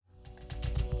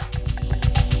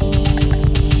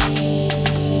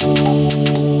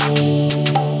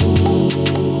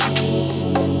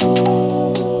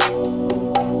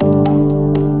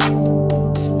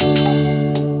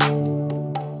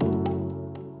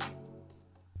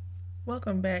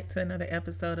Welcome back to another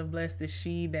episode of Blessed is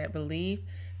She That Believe.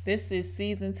 This is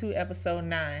season 2, episode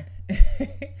 9.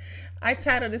 I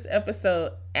titled this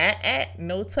episode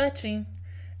No Touching.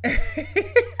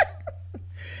 If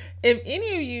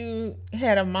any of you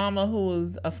had a mama who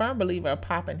was a firm believer of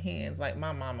popping hands like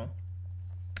my mama,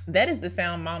 that is the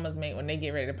sound mamas make when they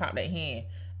get ready to pop their hand.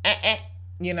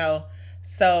 You know.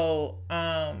 So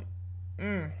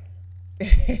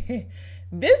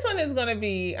this one is gonna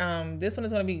be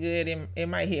good. It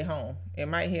might hit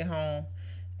home.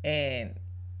 And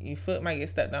your foot might get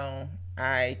stepped on.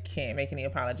 I can't make any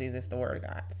apologies. It's the word of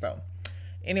God. So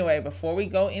anyway, before we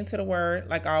go into the word,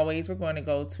 like always, we're going to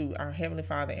go to our Heavenly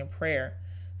Father in prayer.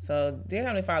 So, dear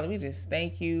Heavenly Father, we just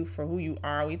thank you for who you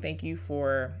are. We thank you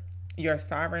for your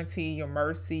sovereignty, your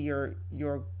mercy,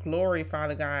 your glory,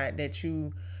 Father God, that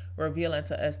you reveal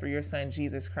unto us through your Son,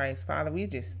 Jesus Christ. Father, we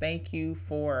just thank you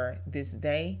for this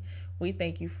day. We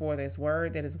thank you for this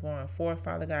word that is going forth,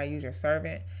 Father God. Use your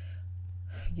servant.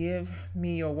 Give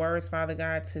me your words, Father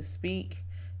God, to speak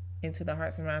into the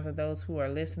hearts and minds of those who are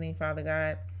listening, Father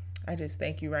God. I just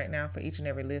thank you right now for each and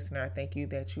every listener. I thank you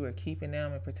that you are keeping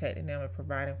them and protecting them and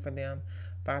providing for them,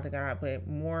 Father God. But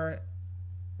more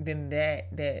than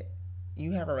that, that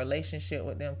you have a relationship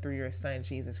with them through your Son,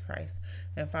 Jesus Christ.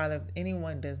 And Father, if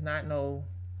anyone does not know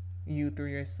you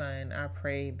through your Son, I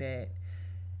pray that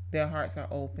their hearts are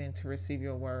open to receive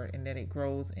your word and that it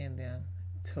grows in them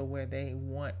to where they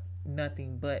want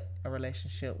nothing but a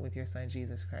relationship with your Son,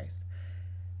 Jesus Christ.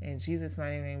 In Jesus'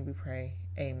 mighty name we pray.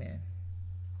 Amen.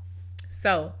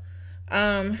 So,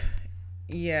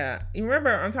 you remember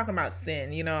I'm talking about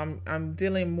sin. You know, I'm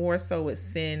dealing more so with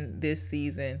sin this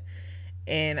season.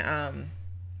 And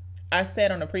I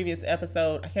said on the previous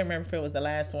episode, I can't remember if it was the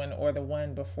last one or the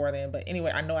one before then, but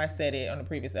anyway, I know I said it on the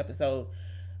previous episode.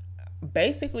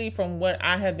 Basically, from what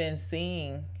I have been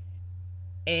seeing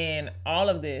in all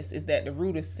of this is that the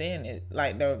root of sin is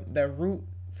like the root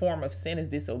form of sin is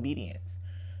disobedience.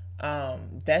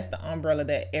 That's the umbrella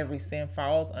that every sin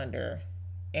falls under.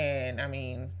 And I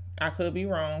mean, I could be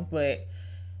wrong, but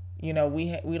you know,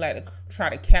 we like to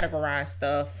try to categorize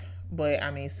stuff, but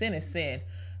I mean, sin is sin.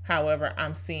 However,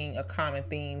 I'm seeing a common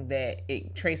theme that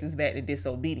it traces back to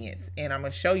disobedience, and I'm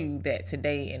going to show you that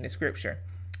today in the scripture.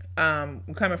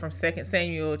 Coming from 2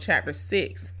 Samuel chapter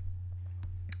 6.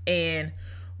 And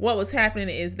what was happening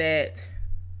is that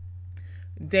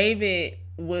David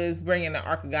was bringing the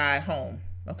Ark of God home.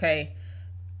 Okay.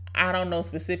 I don't know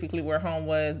specifically where home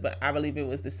was, but I believe it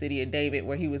was the city of David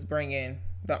where he was bringing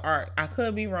the Ark. I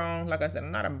could be wrong. Like I said,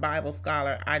 I'm not a Bible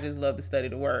scholar. I just love to study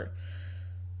the word.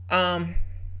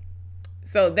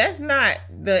 So that's not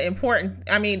the important.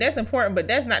 I mean, that's important, but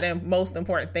that's not the most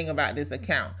important thing about this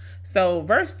account. So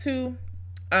verse 2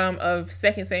 of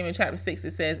 2 Samuel chapter 6,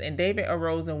 it says, "And David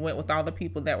arose and went with all the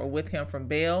people that were with him from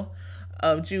Baal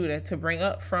of Judah to bring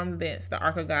up from thence the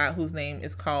ark of God, whose name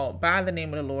is called by the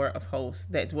name of the Lord of hosts,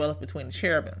 that dwelleth between the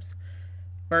cherubims."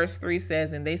 Verse 3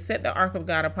 says, "And they set the ark of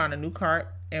God upon a new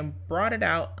cart and brought it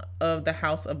out of the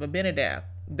house of Abinadab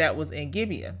that was in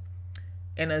Gibeah.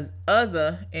 And as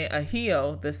Uzzah and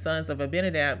Ahio, the sons of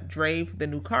Abinadab, drave the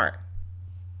new cart."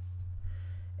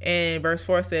 And verse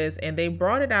 4 says, "And they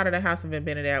brought it out of the house of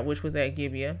Abinadab, which was at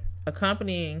Gibeah,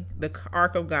 accompanying the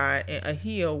ark of God, and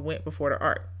Ahio went before the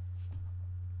ark.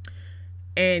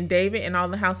 And David and all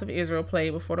the house of Israel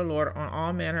played before the Lord on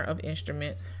all manner of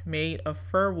instruments made of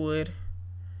fir wood,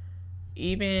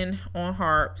 even on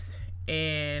harps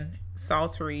and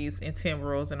psalteries and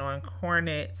timbrels and on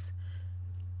cornets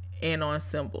and on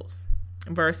cymbals."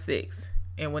 Verse 6,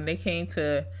 "And when they came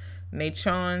to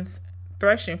Nachon's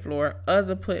threshing floor,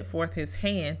 Uzzah put forth his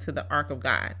hand to the ark of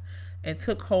God and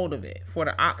took hold of it, for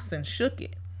the oxen shook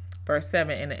it." Verse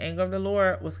 7, "And the anger of the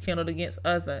Lord was kindled against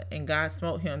Uzzah, and God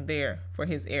smote him there for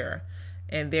his error.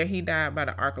 And there he died by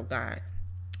the ark of God."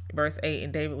 Verse 8,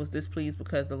 "And David was displeased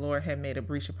because the Lord had made a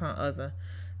breach upon Uzzah,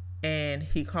 and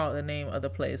he called the name of the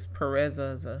place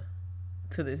Perez-Uzzah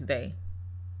to this day."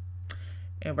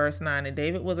 In verse 9, "And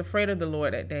David was afraid of the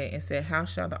Lord that day and said, How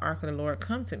shall the ark of the Lord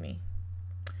come to me?"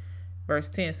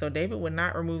 Verse 10, "So David would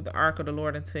not remove the ark of the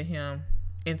Lord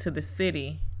into the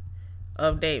city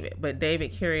of David, but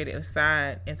David carried it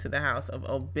aside into the house of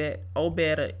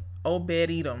Obed-Edom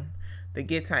the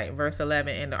Gittite." Verse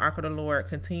 11, "And the ark of the Lord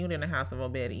continued in the house of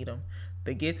Obed-Edom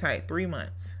the Gittite 3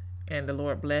 months, and the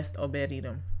Lord blessed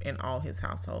Obed-Edom and all his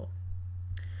household."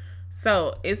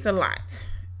 So it's a lot.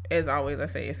 As always, I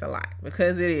say it's a lot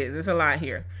because it is. It's a lot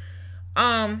here.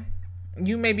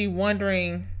 You may be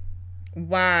wondering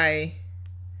why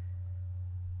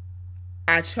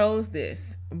I chose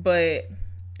this, but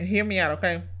hear me out,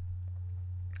 okay?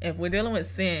 If we're dealing with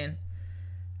sin,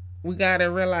 we got to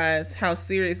realize how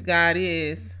serious God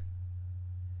is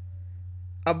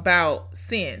about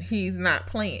sin. He's not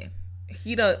playing.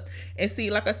 He does. And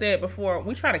see, like I said before,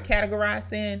 we try to categorize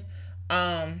sin.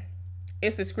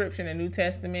 It's a scripture in the New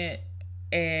Testament,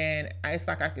 and it's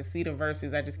like I can see the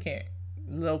verses, I just can't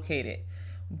locate it.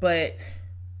 But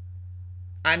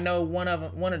I know one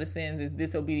of the sins is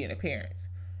disobedient to parents,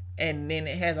 and then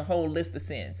it has a whole list of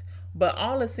sins. But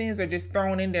all the sins are just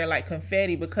thrown in there like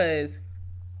confetti, because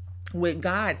with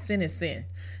God, sin is sin.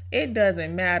 It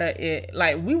doesn't matter.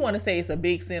 Like, we want to say it's a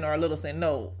big sin or a little sin.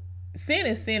 No, sin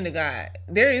is sin to God.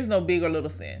 There is no big or little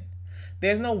sin.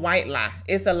 There's no white lie.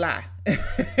 It's a lie.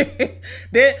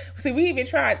 See, we even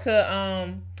tried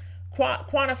to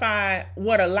quantify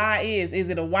what a lie is. Is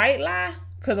it a white lie?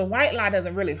 Because a white lie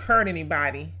doesn't really hurt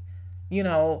anybody.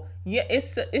 Yeah,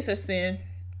 it's a sin.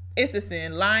 It's a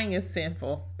sin. Lying is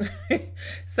sinful.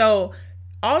 So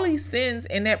all these sins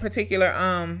in that particular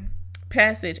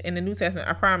passage in the New Testament,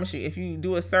 I promise you, if you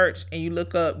do a search and you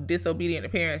look up disobedient to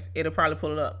parents, it'll probably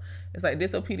pull it up. It's like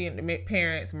disobedient to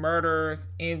parents, murders,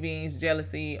 envyings,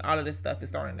 jealousy, all of this stuff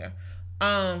is thrown in there.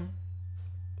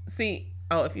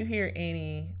 If you hear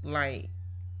any like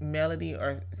melody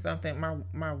or something,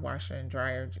 my washer and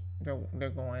dryer, they're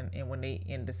going, and when they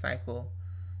end the cycle,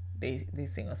 they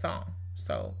sing a song.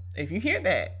 So if you hear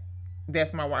that,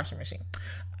 that's my washing machine.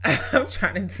 I'm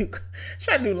trying to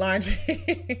do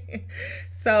laundry.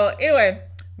 So anyway,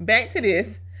 back to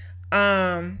this.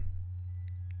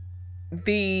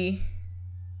 The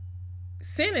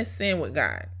sin is sin with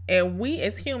God, and we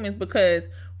as humans, because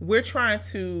we're trying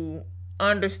to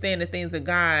understand the things of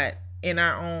God in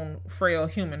our own frail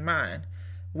human mind,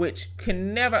 which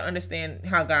can never understand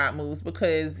how God moves,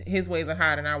 because his ways are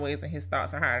higher than our ways and his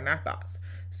thoughts are higher than our thoughts.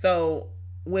 So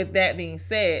with that being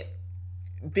said,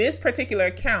 this particular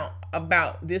account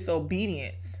about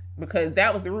disobedience, because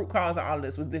that was the root cause of all of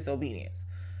this, was disobedience.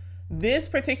 This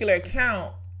particular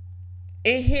account,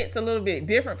 it hits a little bit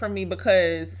different for me,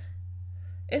 because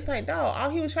it's like, dog, all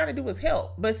he was trying to do was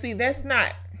help. But see, that's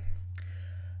not.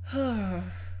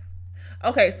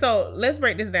 Okay, so let's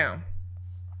break this down.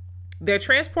 They're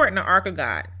transporting the Ark of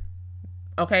God.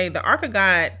 Okay, the Ark of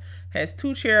God has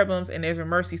 2 cherubims, and there's a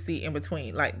mercy seat in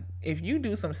between. Like, if you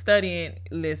do some studying,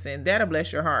 listen, that'll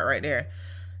bless your heart right there.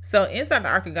 So inside the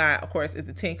Ark of God, of course, is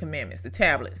the 10 Commandments, the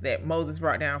tablets that Moses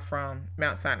brought down from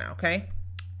Mount Sinai, okay?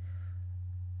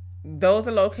 Those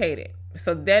are located.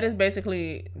 So that is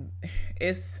basically,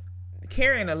 it's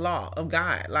carrying the law of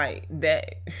God. Like,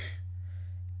 that,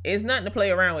 it's nothing to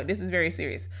play around with. This is very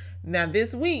serious. Now,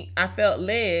 this week, I felt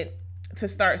led to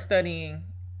start studying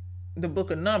the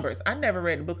book of Numbers. I never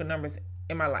read the book of Numbers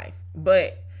in my life,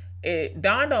 but it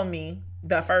dawned on me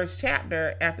the first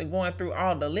chapter, after going through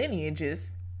all the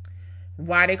lineages,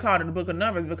 why they called it the book of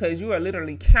Numbers, because you are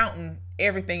literally counting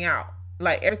everything out.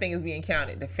 Like, everything is being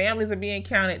counted. The families are being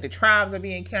counted. The tribes are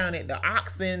being counted. The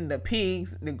oxen, the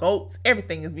pigs, the goats,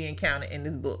 everything is being counted in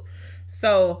this book.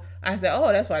 So I said,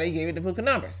 oh, that's why they gave it the book of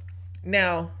Numbers.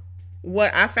 Now,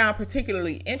 what I found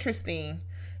particularly interesting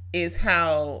is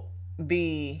how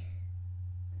the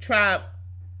tribe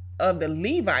of the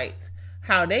Levites,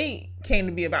 how they came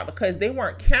to be about, because they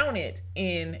weren't counted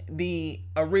in the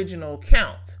original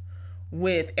count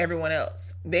with everyone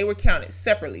else. They were counted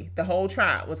separately. The whole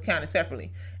tribe was counted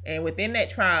separately. And within that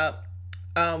tribe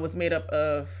was made up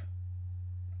of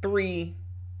 3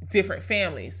 different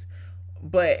families.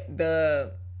 But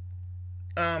the,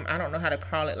 I don't know how to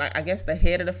call it, like, I guess the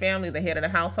head of the family, the head of the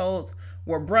households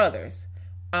were brothers.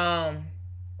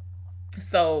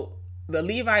 So the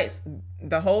Levites,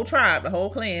 the whole tribe, the whole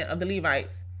clan of the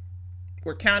Levites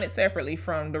were counted separately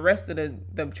from the rest of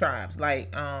the tribes,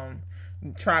 like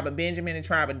tribe of Benjamin, the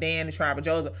tribe of Dan, the tribe of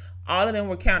Joseph. All of them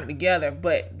were counted together,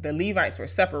 but the Levites were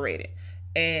separated.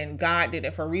 And God did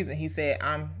it for a reason. He said,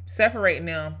 I'm separating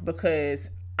them because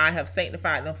I have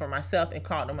sanctified them for myself and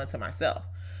called them unto myself.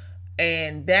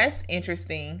 And that's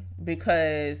interesting,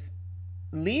 because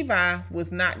Levi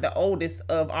was not the oldest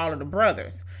of all of the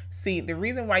brothers. See, the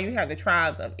reason why you have the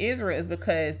tribes of Israel is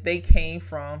because they came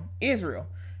from Israel,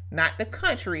 not the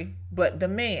country, but the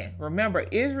man. Remember,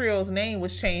 Israel's name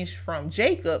was changed from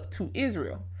Jacob to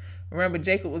Israel. Remember,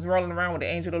 Jacob was rolling around with the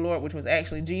angel of the Lord, which was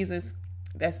actually Jesus.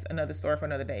 That's another story for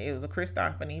another day. It was a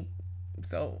Christophany.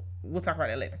 So we'll talk about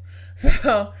that later.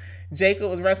 So Jacob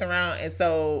was wrestling around. And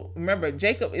so remember,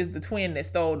 Jacob is the twin that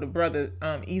stole the brother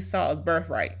Esau's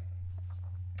birthright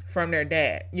from their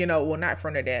dad. Well, not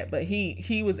from their dad, but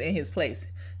he was in his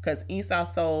place, because Esau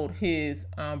sold his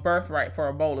birthright for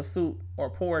a bowl of soup or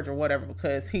porridge or whatever,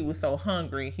 because he was so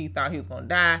hungry he thought he was going to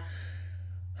die.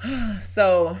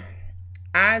 So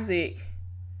Isaac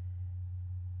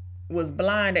was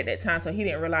blind at that time, so he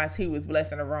didn't realize he was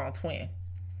blessing the wrong twin.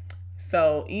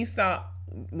 So Esau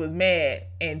was mad,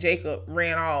 and Jacob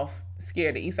ran off,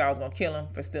 scared that Esau was going to kill him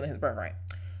for stealing his birthright.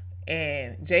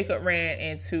 And Jacob ran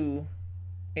into,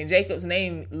 and Jacob's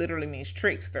name literally means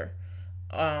trickster.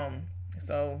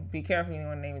 So be careful you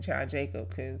don't name a child Jacob,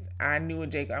 because I knew a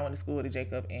Jacob. I went to school with a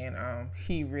Jacob, and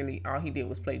he really, all he did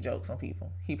was play jokes on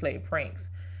people. He played pranks.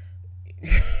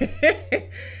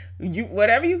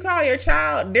 Whatever you call your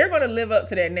child, they're going to live up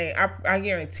to that name. I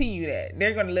guarantee you that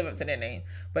they're going to live up to that name.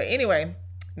 But anyway,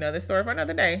 another story for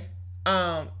another day.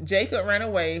 Jacob ran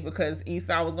away because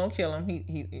Esau was gonna kill him.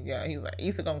 He was like,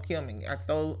 Esau gonna kill me. I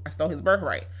stole his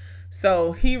birthright.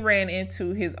 So he ran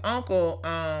into his uncle.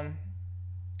 Now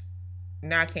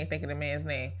I can't think of the man's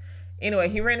name. Anyway,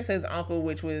 he ran into his uncle,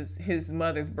 which was his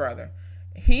mother's brother.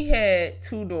 He had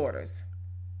 2 daughters.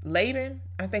 Laban,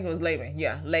 I think it was Laban.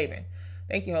 Yeah, Laban.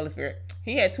 Thank you, Holy Spirit.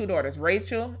 He had 2 daughters,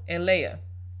 Rachel and Leah.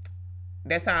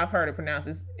 That's how I've heard it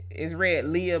pronounced. It's read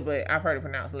Leah, but I've heard it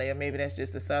pronounced Leah. Maybe that's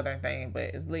just a southern thing, but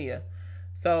it's Leah.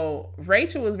 So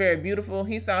Rachel was very beautiful.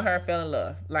 He saw her, fell in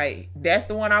love. Like, that's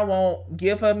the one I want.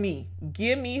 Give her me.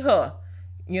 Give me her.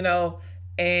 You know,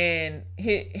 and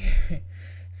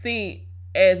see,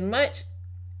 as much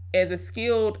as a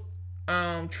skilled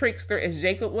trickster as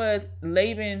Jacob was,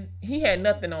 Laban, he had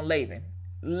nothing on Laban.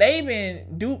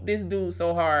 Laban duped this dude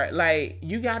so hard. Like,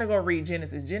 you gotta go read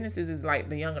Genesis. Genesis is like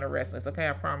the Young and the Restless, okay?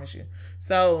 I promise you.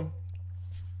 So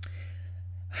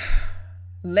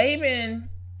Laban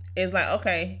is like,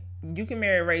 okay, you can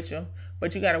marry Rachel,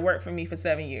 but you gotta work for me for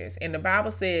 7 years. And the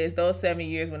Bible says those 7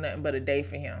 years were nothing but a day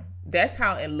for him. That's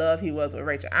how in love he was with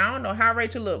Rachel. I don't know how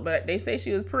Rachel looked, but they say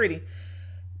she was pretty.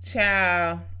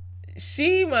 Child,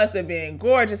 she must have been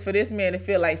gorgeous for this man to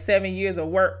feel like 7 years of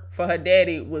work for her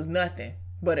daddy was nothing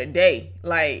but a day.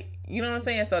 Like, you know what I'm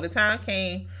saying? So the time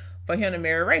came for him to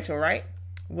marry Rachel, right?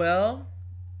 Well,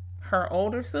 her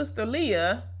older sister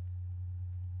Leah,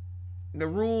 the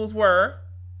rules were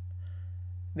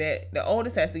that the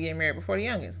oldest has to get married before the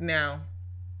youngest. Now,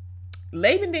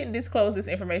 Laban didn't disclose this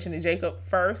information to Jacob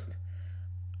first.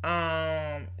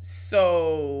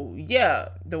 So yeah,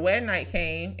 the wedding night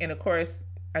came, and of course,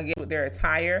 I guess with their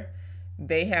attire,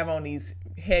 they have on these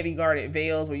heavy guarded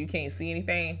veils where you can't see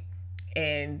anything,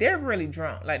 and they're really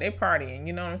drunk, like they partying.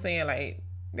 You know what I'm saying? Like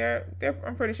they're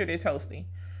I'm pretty sure they're toasty,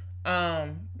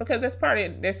 because that's part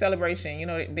of their celebration. You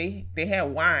know, they had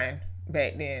wine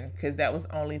back then because that was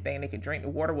the only thing they could drink. The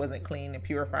water wasn't clean and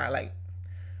purified like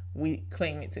we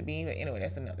claim it to be. But anyway,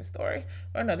 that's another story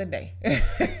for another day.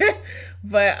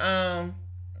 But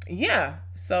yeah,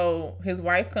 so his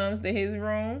wife comes to his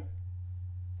room.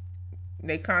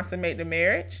 They consummate the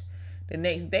marriage. The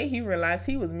next day, he realized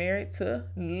he was married to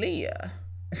Leah.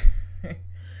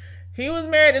 He was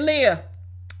married to Leah.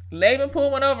 Laban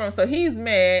pulled one over him, so he's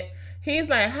mad. He's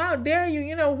like, how dare you?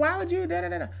 You know, why would you?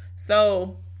 Da-da-da-da.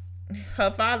 So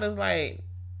her father's like,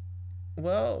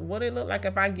 well, what it look like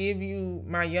if I give you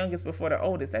my youngest before the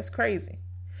oldest? That's crazy.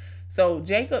 So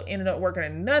Jacob ended up working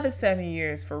another 7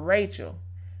 years for Rachel.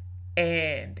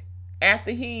 And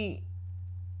after he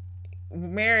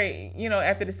married, you know,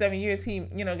 after the 7 years, he,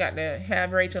 you know, got to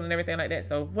have Rachel and everything like that.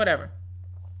 So whatever.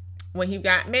 When he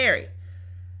got married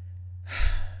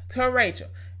to Rachel,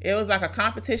 it was like a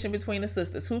competition between the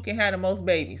sisters. Who can have the most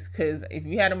babies? Because if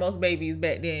you had the most babies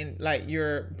back then, like,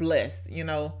 you're blessed, you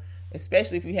know,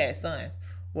 especially if you had sons.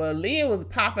 Well, Leah was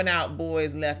popping out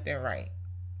boys left and right.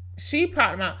 She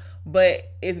popped them out.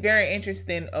 But it's very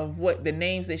interesting of what the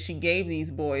names that she gave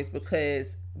these boys,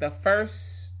 because the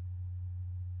first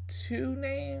 3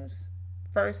 names,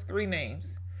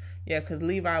 yeah, because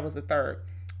Levi was the third.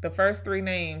 The first 3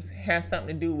 names has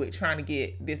something to do with trying to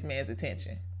get this man's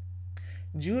attention.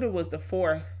 Judah was the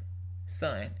 4th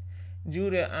son.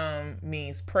 Judah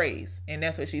means praise, and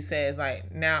that's what she says,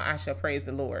 like, now I shall praise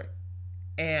the Lord.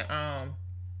 And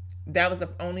that was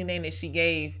the only name that she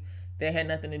gave that had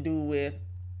nothing to do with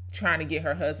trying to get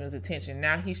her husband's attention.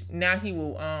 Now he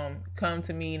will come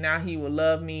to me. Now he will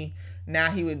love me. Now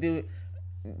he would do it.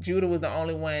 Judah was the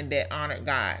only one that honored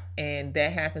God, and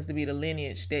that happens to be the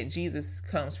lineage that Jesus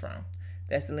comes from.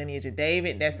 That's the lineage of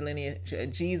David. That's the lineage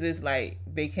of Jesus. Like,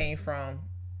 they came from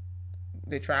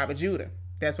the tribe of Judah.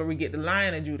 That's where we get the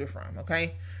Lion of Judah from,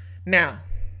 okay? Now,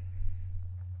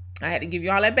 I had to give you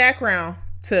all that background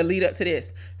to lead up to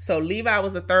this. So Levi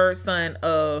was the 3rd son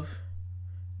of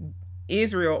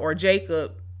Israel, or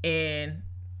Jacob, and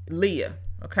Leah,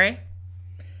 okay?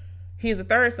 He's the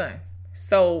 3rd son.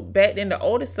 So back then, the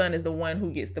oldest son is the one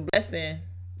who gets the blessing,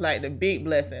 like the big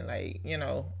blessing, like, you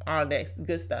know, all that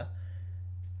good stuff.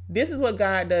 This is what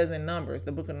God does in Numbers,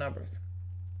 the book of Numbers.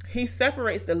 He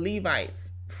separates the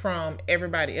Levites from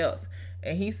everybody else.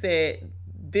 And he said,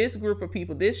 this group of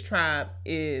people, this tribe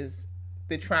is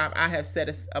the tribe I have set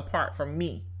apart from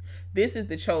me. This is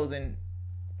the chosen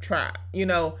tribe,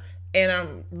 and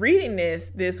I'm reading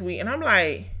this week and I'm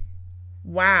like,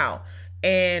 wow.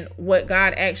 And what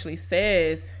God actually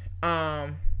says,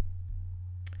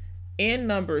 in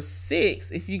number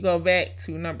 6, if you go back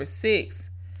to number 6,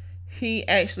 he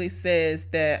actually says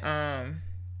that,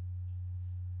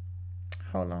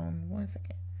 hold on one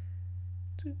second.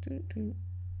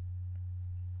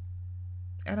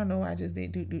 I don't know why I just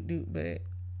did but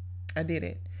I did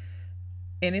it.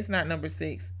 And it's not number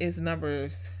 6. It's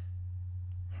numbers.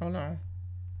 Hold on.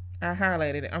 I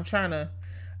highlighted it.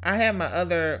 I have my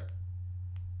other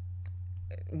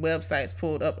websites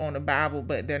pulled up on the Bible,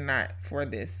 but they're not for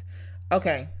this.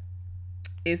 Okay.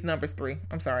 It's Numbers 3.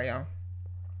 I'm sorry, y'all.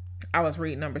 I was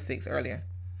reading number 6 earlier.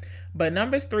 But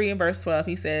Numbers 3 and verse 12,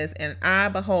 he says, and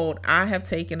behold, I have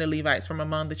taken the Levites from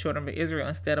among the children of Israel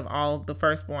instead of all the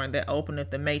firstborn that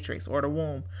openeth the matrix or the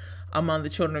womb among the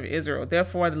children of Israel.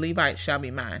 Therefore the Levites shall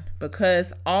be mine,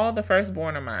 because all the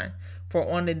firstborn are mine. For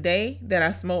on the day that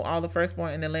I smote all the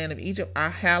firstborn in the land of Egypt, I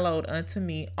hallowed unto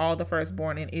me all the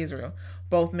firstborn in Israel,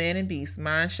 both man and beast.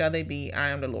 Mine shall they be. I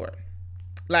am the Lord.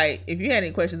 Like, if you had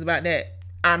any questions about that,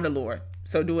 I'm the Lord.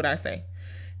 So do what I say.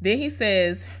 Then he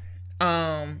says,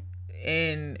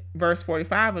 in verse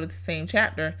 45 of the same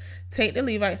chapter, take the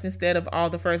Levites instead of all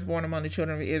the firstborn among the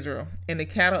children of Israel, and the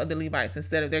cattle of the Levites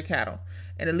instead of their cattle,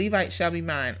 and the Levites shall be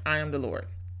mine. I am the Lord.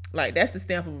 Like, that's the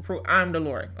stamp of approval. I'm the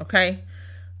Lord. Okay.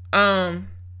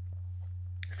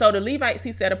 So the Levites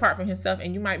he set apart from himself,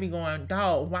 and you might be going,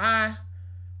 dog, why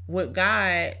would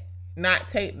God not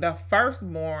take the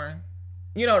firstborn,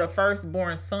 the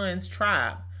firstborn son's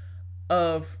tribe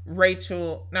of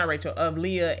of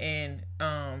Leah and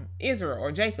Israel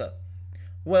or Jacob?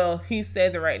 Well, he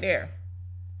says it right there.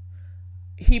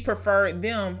 He preferred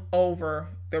them over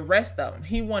the rest of them.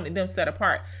 He wanted them set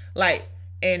apart.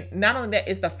 And not only that,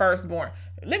 it's the firstborn.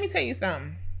 Let me tell you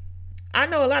something. I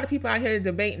know a lot of people out here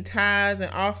debating tithes and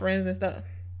offerings and stuff.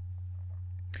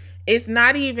 It's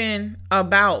not even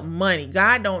about money.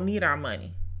 God don't need our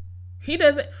money. He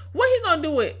doesn't. What he gonna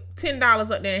do with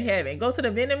 $10 up there in heaven? Go to the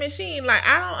vending machine? Like,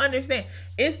 I don't understand.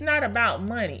 It's not about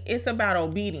money. It's about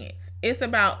obedience. It's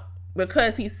about,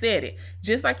 because he said it.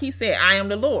 Just like he said, I am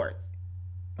the Lord.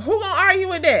 Who gonna argue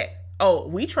with that? Oh,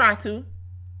 we try to.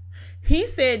 He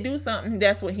said do something,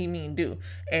 that's what he mean do.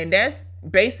 And that's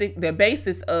the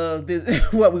basis of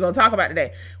this, what we're going to talk about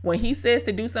today. When he says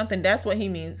to do something, that's what he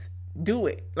means, do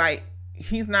it. Like,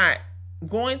 he's not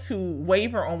going to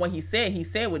waver on what he said. He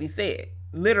said what he said.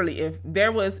 Literally, if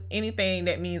there was anything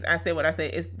that means I said what I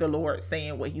said, it's the Lord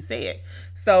saying what he said.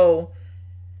 So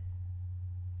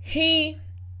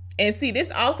and see, this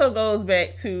also goes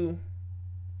back to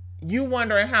you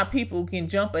wondering how people can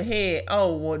jump ahead.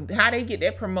 Oh, well, how they get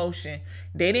that promotion?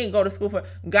 They didn't go to school for.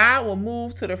 God will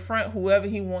move to the front whoever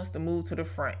he wants to move to the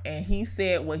front. And he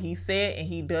said what he said, and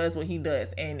he does what he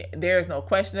does. And there's no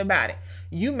question about it.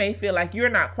 You may feel like you're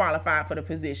not qualified for the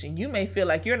position. You may feel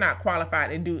like you're not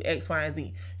qualified to do X, Y, and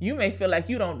Z. You may feel like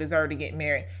you don't deserve to get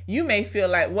married. You may feel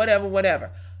like whatever.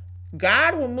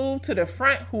 God will move to the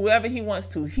front whoever he wants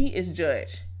to. He is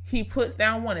judge. He puts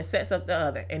down one and sets up the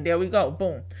other. And there we go.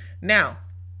 Boom. Now,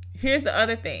 here's the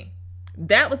other thing.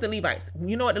 That was the Levites.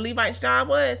 You know what the Levites' job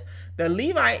was? The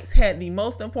Levites had the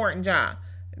most important job.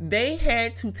 They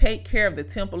had to take care of the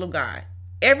temple of God.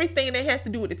 Everything that has to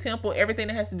do with the temple, everything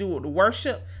that has to do with the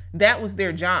worship, that was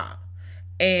their job.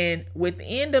 And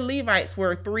within the Levites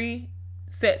were 3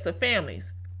 sets of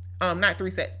families. Not 3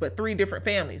 sets, but 3 different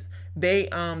families. They,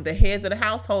 the heads of the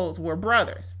households were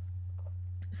brothers.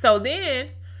 So then,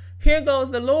 here goes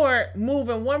the Lord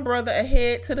moving one brother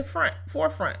ahead to the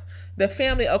forefront. The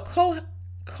family of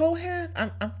Kohath.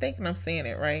 I'm thinking I'm saying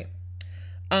it right.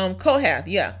 Kohath,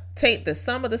 yeah. Take the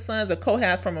sum of the sons of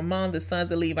Kohath from among the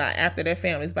sons of Levi after their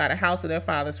families by the house of their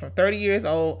fathers from 30 years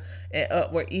old and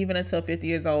upward, even until 50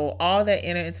 years old, all that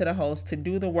enter into the host to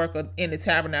do the work in the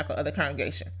tabernacle of the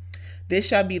congregation. This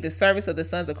shall be the service of the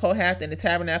sons of Kohath in the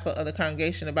tabernacle of the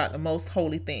congregation about the most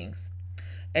holy things.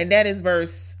 And that is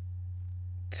verse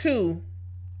 2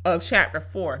 of chapter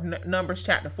 4, Numbers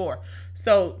chapter 4.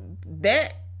 So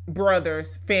that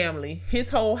brother's family, his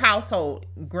whole household,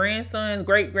 grandsons,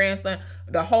 great-grandson,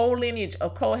 the whole lineage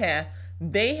of Kohath,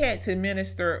 they had to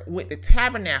minister with the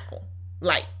tabernacle,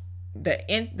 like the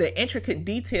intricate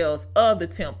details of the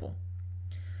temple.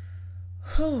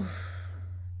 Whew.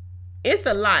 It's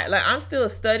a lot. Like, I'm still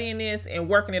studying this and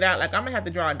working it out. Like, I'm gonna have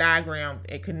to draw a diagram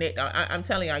and connect. I'm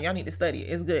telling y'all need to study it.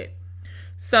 It's good.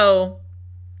 So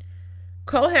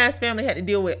Kohath's family had to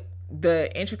deal with the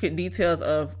intricate details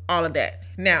of all of that.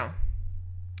 Now,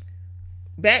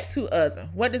 back to Uzzah.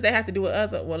 What does that have to do with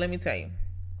Uzzah? Well, let me tell you.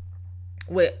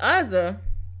 With Uzzah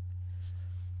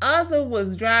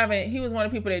was driving. He was one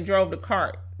of the people that drove the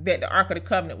cart that the Ark of the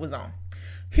Covenant was on.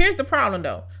 Here's the problem,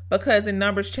 though, because in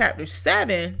Numbers chapter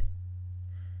 7,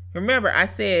 remember I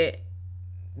said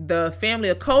the family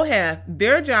of Kohath,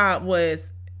 their job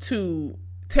was to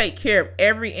take care of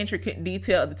every intricate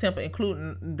detail of the temple,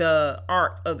 including the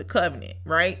Ark of the Covenant,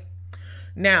 right?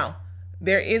 Now,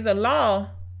 there is a law,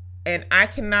 and I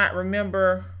cannot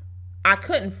remember. I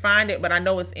couldn't find it, but I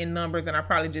know it's in Numbers, and I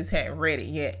probably just hadn't read it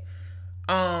yet.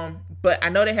 But I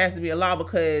know there has to be a law,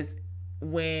 because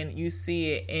when you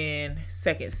see it in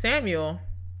 2 Samuel,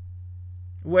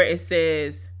 where it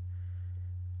says,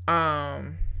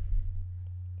 Uzzah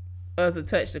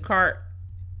touched the cart,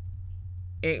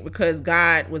 because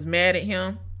God was mad at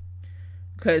him,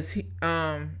 because the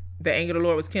anger of the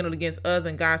Lord was kindled against Uzzah,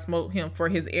 and God smote him for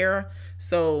his error.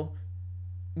 So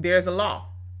there's a law,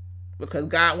 because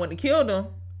God wouldn't have killed him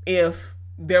if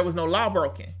there was no law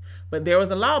broken. But there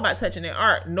was a law about touching the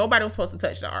ark. Nobody was supposed to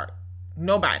touch the ark.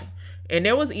 Nobody. And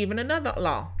there was even another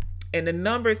law in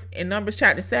Numbers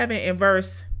chapter 7 and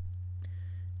verse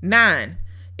 9.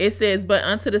 It says, but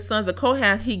unto the sons of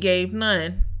Kohath he gave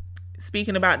none,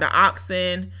 speaking about the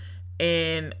oxen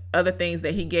and other things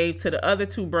that he gave to the other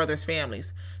two brothers'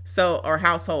 families, or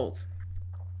households.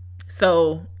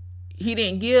 So he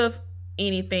didn't give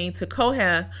anything to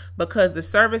Kohath, because the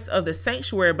service of the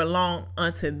sanctuary belonged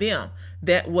unto them.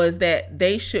 That was that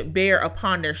they should bear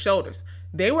upon their shoulders.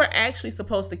 They were actually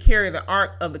supposed to carry the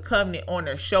Ark of the Covenant on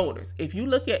their shoulders. If you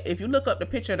look up the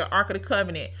picture of the Ark of the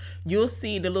Covenant, you'll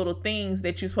see the little things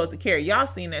that you're supposed to carry. Y'all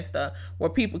seen that stuff where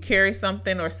people carry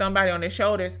something or somebody on their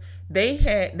shoulders.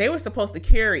 They were supposed to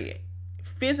carry it,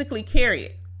 physically carry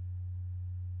it.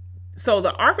 So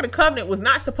the Ark of the Covenant was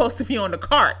not supposed to be on the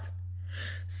cart.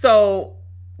 So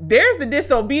there's the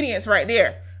disobedience right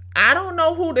there. I don't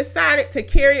know who decided to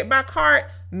carry it by cart.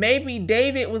 Maybe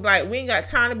David was like, we ain't got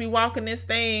time to be walking this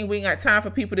thing. We ain't got time for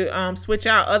people to switch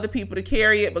out other people to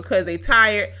carry it because they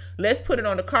tired. Let's put it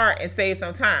on the cart and save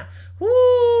some time.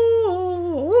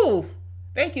 Ooh.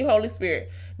 Thank you, Holy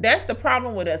Spirit. That's the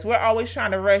problem with us. We're always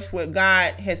trying to rush what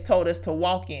God has told us to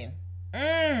walk in.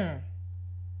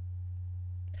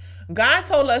 God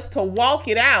told us to walk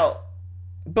it out,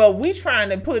 but we trying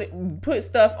to put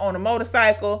stuff on a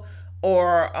motorcycle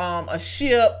or a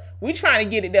ship. We trying to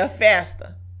get it there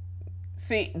faster.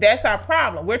 See, that's our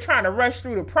problem. We're trying to rush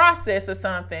through the process of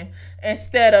something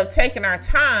instead of taking our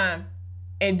time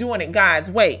and doing it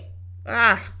God's way.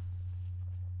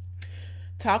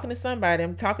 Talking to somebody.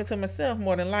 I'm talking to myself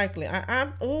more than likely.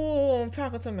 I'm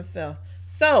talking to myself.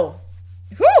 So,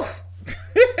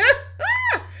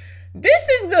 this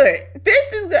is good.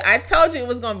 This is good. I told you it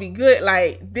was going to be good.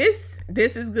 Like this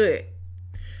is good.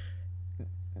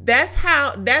 That's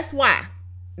why.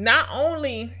 Not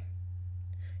only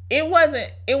it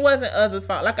wasn't Uzzah's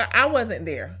fault. Like I wasn't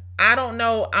there. I don't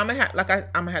know. I'm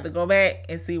gonna have to go back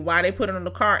and see why they put it on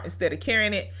the cart instead of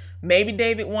carrying it. Maybe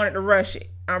David wanted to rush it.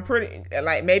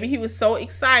 Maybe he was so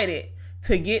excited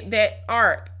to get that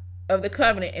Ark of the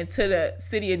Covenant into the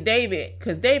city of David,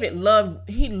 because David loved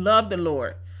the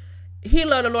Lord. He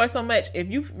loved the Lord so much. If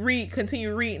you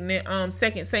continue reading in 2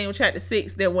 Samuel chapter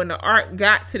 6, that when the ark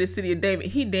got to the city of David,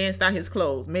 he danced out his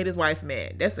clothes, made his wife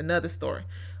mad. That's another story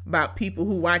about people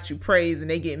who watch you praise and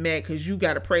they get mad because you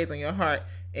got a praise on your heart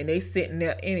and they sitting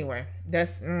there. Anyway,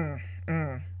 that's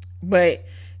But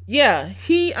yeah,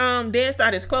 he danced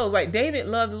out his clothes. Like David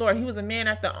loved the Lord. He was a man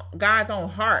after God's own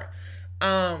heart.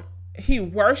 He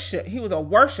was a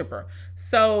worshiper.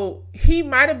 So he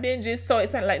might have been just so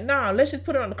excited, like, no, let's just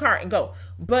put it on the cart and go.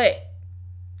 But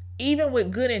even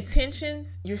with good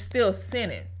intentions, you're still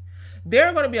sinning. There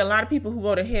are going to be a lot of people who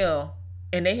go to hell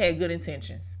and they had good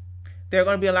intentions. There are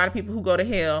going to be a lot of people who go to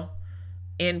hell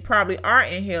and probably are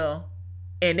in hell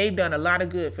and they've done a lot of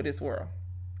good for this world.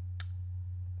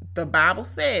 The Bible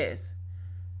says,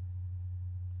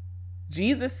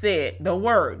 Jesus said the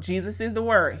word. Jesus is the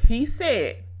word. He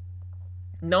said,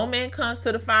 no man comes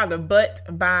to the Father but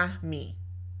by me.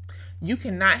 You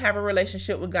cannot have a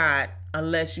relationship with God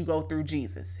unless you go through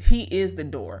Jesus. He is the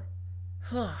door.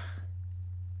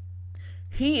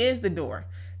 He is the door.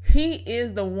 He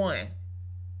is the one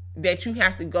that you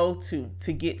have to go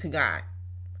to get to God.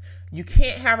 You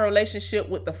can't have a relationship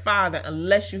with the Father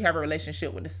unless you have a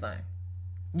relationship with the Son.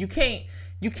 You can't.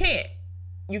 You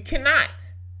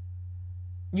cannot.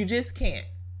 You just can't.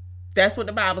 That's what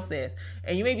the Bible says.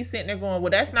 And you may be sitting there going,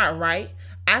 well, that's not right.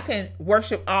 I can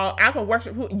worship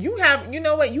who you have. You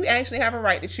know what? You actually have a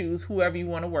right to choose whoever you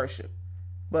want to worship.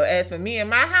 But as for me and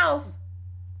my house,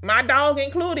 my dog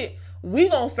included, we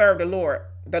gonna serve the Lord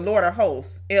of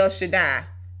hosts, El Shaddai,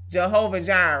 Jehovah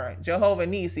Jireh, Jehovah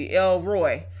Nisi, El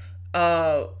Roy,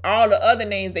 all the other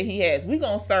names that he has. We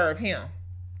gonna serve him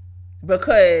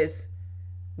because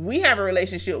we have a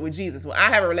relationship with Jesus. Well, I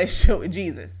have a relationship with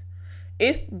Jesus.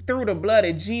 It's through the blood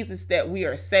of Jesus that we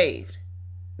are saved.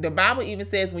 The Bible even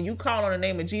says when you call on the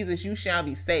name of Jesus, you shall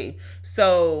be saved.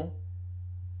 So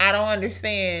I don't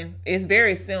understand. It's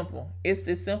very simple. It's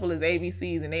as simple as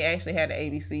ABCs, and they actually had the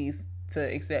ABCs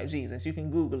to accept Jesus. You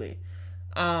can Google it.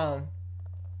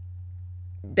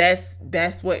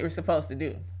 That's what you're supposed to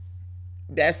do.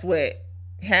 That's what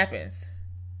happens.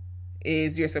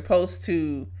 Is you're supposed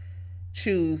to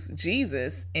choose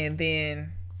Jesus, and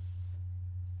then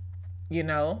you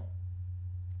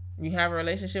have a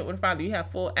relationship with the Father. You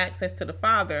have full access to the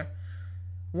Father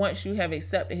once you have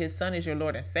accepted his Son as your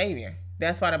Lord and Savior.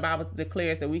 That's why the Bible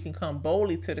declares that we can come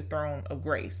boldly to the throne of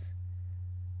grace.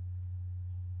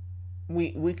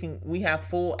 We have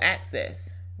full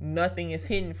access. Nothing is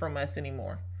hidden from us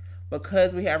anymore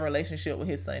because we have a relationship with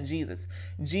his Son Jesus.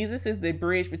 Jesus is the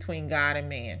bridge between God and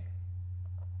man.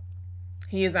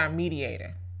 He is our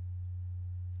mediator.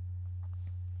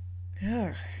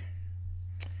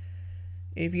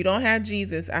 If you don't have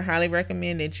Jesus, I highly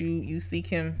recommend that you seek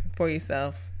him for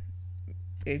yourself.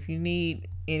 If you need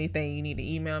anything, you need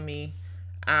to email me.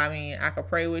 I mean, I could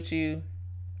pray with you,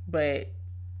 but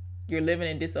you're living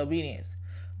in disobedience.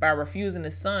 By refusing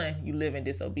the Son, you live in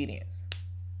disobedience.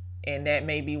 And that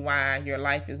may be why your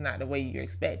life is not the way you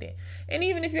expect it. And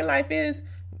even if your life is,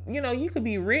 you could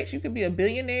be rich, you could be a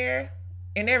billionaire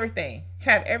and everything.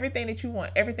 Have everything that you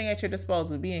want, everything at your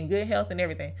disposal, be in good health and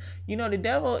everything. The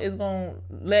devil is going to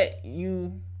let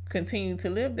you continue to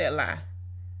live that lie.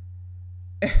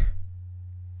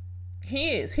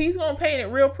 He's going to paint it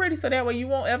real pretty so that way you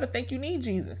won't ever think you need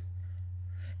Jesus.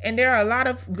 And there are a lot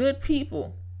of good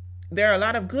people.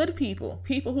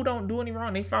 People who don't do any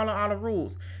wrong. They follow all the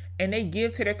rules and they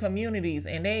give to their communities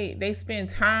and they spend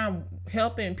time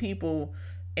helping people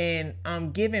and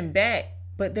giving back,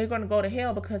 but they're going to go to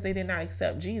hell because they did not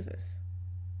accept Jesus.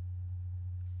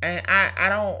 And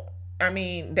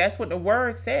that's what the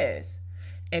word says.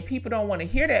 And people don't want to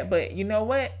hear that, but you know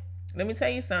what? Let me tell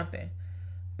you something.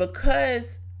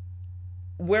 Because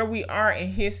where we are in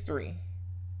history,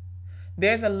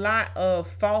 there's a lot of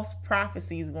false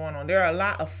prophecies going on. There are a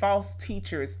lot of false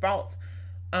teachers, false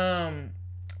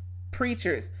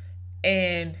preachers.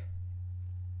 And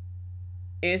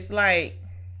it's like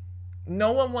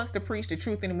no one wants to preach the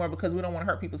truth anymore because we don't want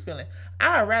to hurt people's feelings.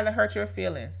 I would rather hurt your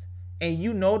feelings and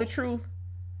you know the truth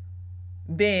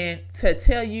than to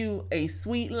tell you a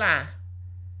sweet lie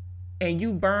and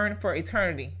you burn for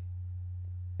eternity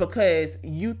because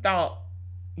you thought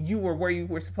you were where you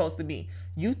were supposed to be.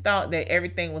 You thought that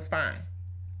everything was fine.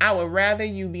 I would rather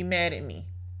you be mad at me,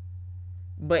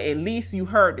 but at least you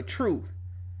heard the truth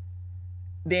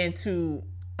than to,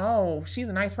 oh, she's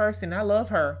a nice person, I love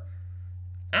her.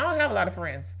 I don't have a lot of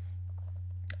friends.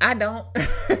 I don't.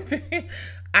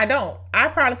 I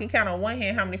probably can count on one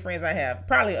hand how many friends I have.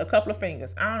 Probably a couple of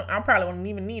fingers. I probably wouldn't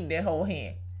even need that whole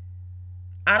hand.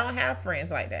 I don't have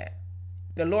friends like that.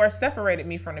 The Lord separated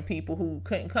me from the people who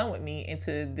couldn't come with me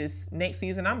into this next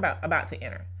season I'm about to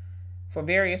enter for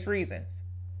various reasons.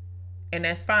 And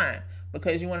that's fine,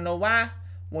 because you want to know why?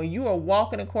 When you are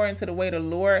walking according to the way the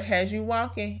Lord has you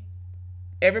walking,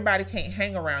 everybody can't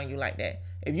hang around you like that.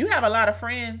 If you have a lot of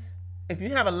friends,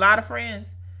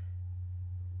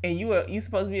 and you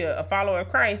supposed to be a follower of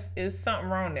Christ, is something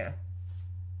wrong there.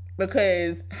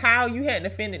 Because how you hadn't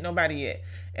offended nobody yet.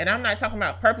 And I'm not talking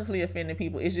about purposely offending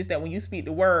people. It's just that when you speak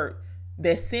the word,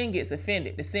 that sin gets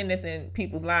offended. The sin that's in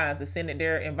people's lives, the sin that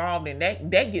they're involved in, that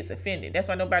gets offended. That's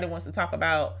why nobody wants to talk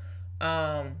about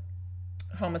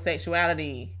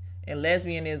homosexuality and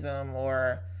lesbianism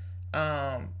or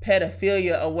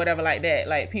pedophilia or whatever like that.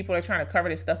 Like, people are trying to cover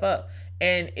this stuff up.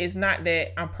 And it's not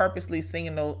that I'm purposely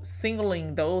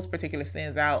singling those particular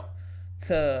sins out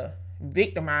to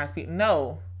victimize people.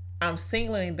 No, I'm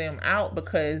singling them out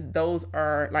because those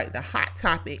are like the hot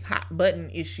topic, hot button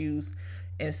issues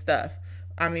and stuff.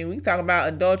 I mean, we talk about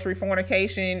adultery,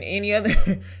 fornication, any other,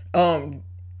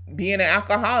 being an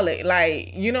alcoholic.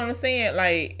 Like, you know what I'm saying?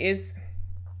 Like,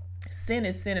 sin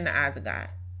is sin in the eyes of God.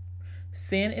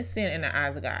 Sin is sin in the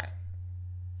eyes of God.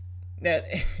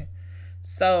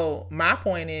 So my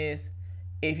point is,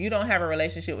 if you don't have a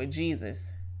relationship with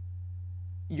Jesus,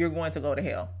 you're going to go to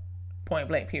hell. Point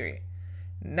blank, period.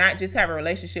 Not just have a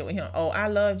relationship with him. Oh, I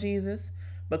love Jesus,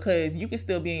 because you can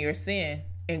still be in your sin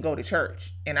and go to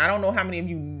church. And I don't know how many of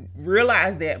you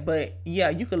realize that, but yeah,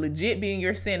 you could legit be in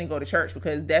your sin and go to church,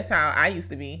 because that's how I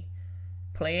used to be,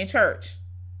 playing church,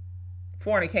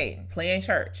 fornicating, playing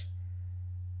church.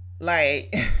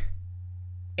 Like,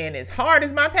 and as hard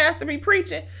as my pastor be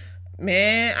preaching,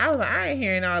 man, I was like, I ain't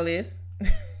hearing all this.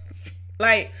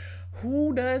 Like,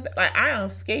 who does that? Like, I am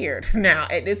scared now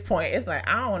at this point. It's like,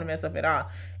 I don't want to mess up at all.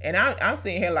 And I'm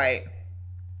sitting here like,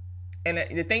 and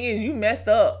the thing is, you messed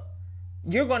up.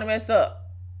 You're going to mess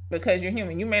up because you're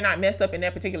human. You may not mess up in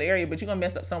that particular area, but you're going to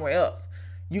mess up somewhere else.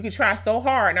 You can try so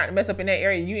hard not to mess up in that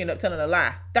area, you end up telling a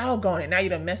lie. Doggone it, now you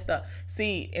done messed up.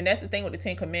 See, and that's the thing with the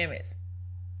 10 Commandments.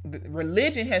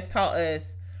 Religion has taught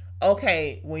us,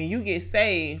 okay, when you get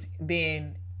saved,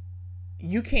 then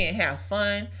you can't have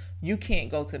fun. You can't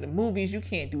go to the movies. You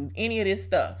can't do any of this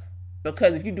stuff,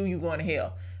 because if you do, you're going to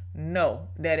hell. No,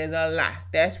 that is a lie.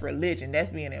 That's religion.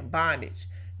 That's being in bondage.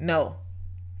 No.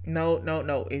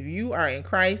 If you are in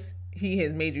Christ, he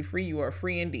has made you free. You are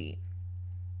free indeed.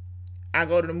 I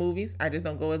go to the movies. I just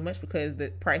don't go as much because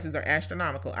the prices are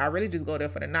astronomical. I really just go there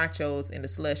for the nachos and the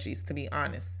slushies, to be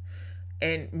honest.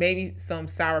 And maybe some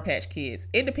Sour Patch Kids.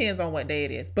 It depends on what day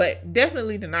it is. But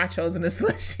definitely the nachos and the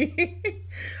slushie.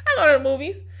 I go to the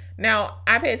movies. Now,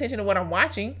 I pay attention to what I'm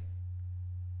watching.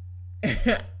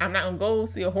 I'm not going to go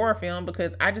see a horror film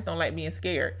because I just don't like being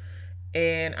scared.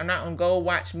 And I'm not going to go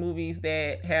watch movies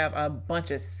that have a bunch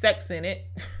of sex in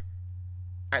it.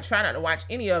 I try not to watch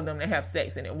any of them that have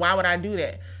sex in it. Why would I do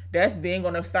that? That's then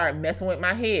going to start messing with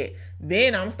my head.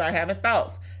 Then I'm going to start having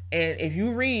thoughts. And if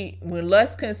you read, when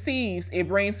lust conceives, it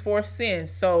brings forth sin.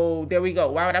 So there we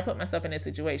go. Why would I put myself in this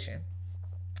situation?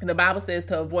 The Bible says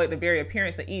to avoid the very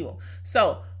appearance of evil.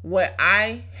 So what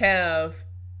I have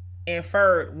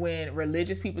inferred when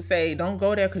religious people say, don't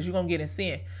go there because you're going to get in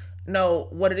sin. No,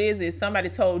 what it is somebody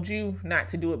told you not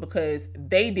to do it because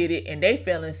they did it and they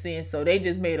fell in sin. So they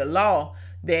just made a law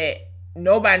that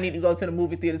nobody need to go to the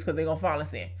movie theaters because they're going to fall in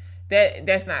sin.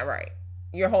 That's not right.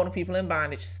 You're holding people in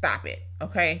bondage. Stop it.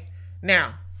 Okay.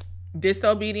 Now,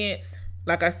 disobedience,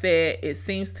 like I said, it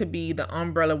seems to be the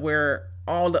umbrella where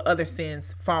all the other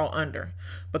sins fall under,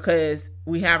 because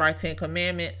we have our 10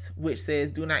 Commandments, which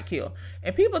says do not kill.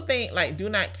 And people think like do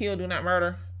not kill, do not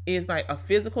murder is like a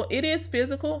physical. It is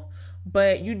physical,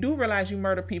 but you do realize you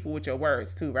murder people with your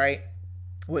words too, right?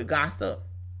 With gossip.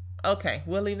 Okay,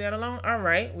 we'll leave that alone. All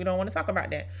right. We don't want to talk about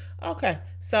that. Okay.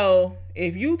 So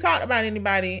if you talked about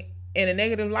anybody in a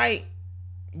negative light,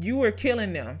 you were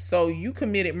killing them. So you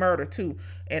committed murder too.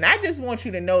 And I just want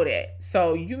you to know that.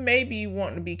 So you may be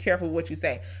wanting to be careful what you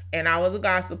say. And I was a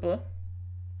gossiper.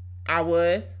 I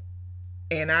was.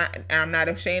 And I'm not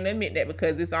ashamed to admit that,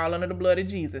 because it's all under the blood of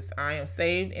Jesus. I am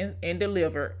saved and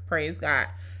delivered. Praise God.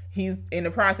 He's in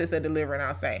the process of delivering,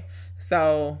 I'll say.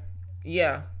 So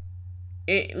yeah.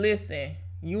 Listen,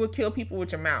 you will kill people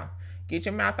with your mouth. Get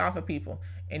your mouth off of people.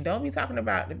 And don't be talking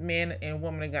about the man and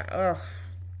woman of God. Ugh.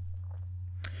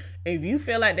 If you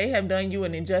feel like they have done you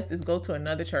an injustice, go to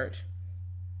another church.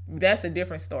 That's a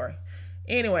different story.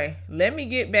 Anyway, let me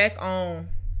get back on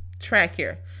track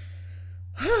here.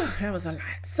 That was a lot.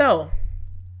 So,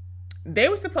 they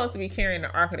were supposed to be carrying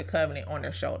the Ark of the Covenant on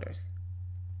their shoulders.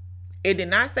 It did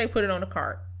not say put it on the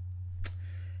cart.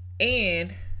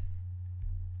 And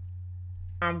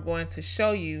I'm going to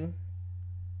show you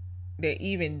that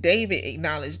even David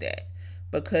acknowledged that,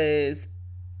 because,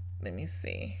 let me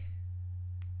see.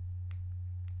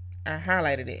 I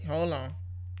highlighted it. Hold on.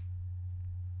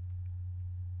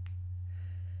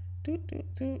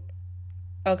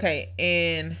 Okay,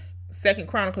 in 2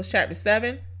 Chronicles chapter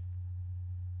 7.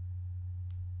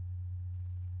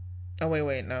 Oh,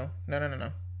 wait, no.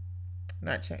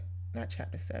 Not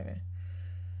chapter 7.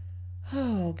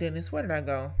 Oh, goodness, where did I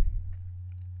go?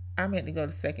 I meant to go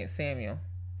to 2 Samuel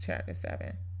chapter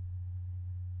 7.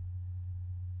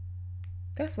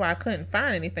 That's why I couldn't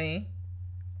find anything.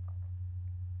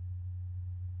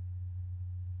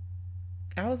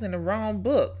 I was in the wrong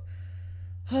book.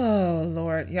 Oh,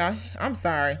 Lord. Y'all, I'm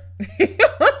sorry.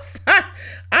 I'm sorry.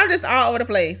 I'm just all over the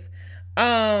place.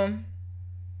 Now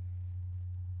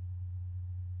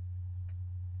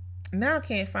I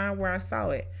can't find where I saw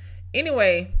it.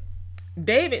 Anyway,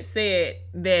 David said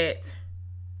that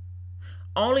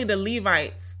only the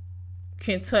Levites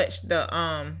can touch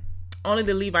only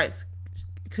the Levites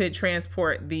could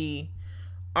transport the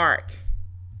ark.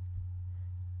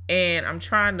 And I'm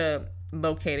trying to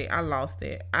locate it. I lost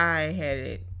it. I had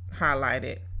it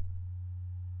highlighted.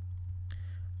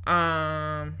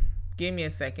 Give me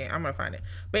a second. I'm gonna find it.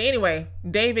 But anyway,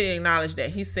 David acknowledged that.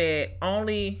 He said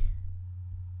only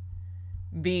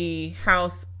the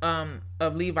house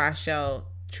of Levi shall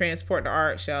transport the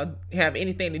ark, shall have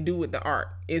anything to do with the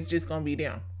ark. It's just gonna be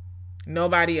them,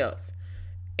 nobody else.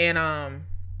 And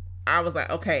I was like,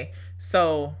 okay,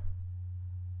 so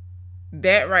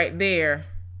that right there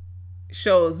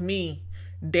shows me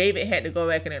David had to go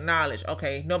back and acknowledge,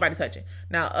 okay, nobody touching.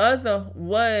 Now Uzzah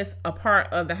was a part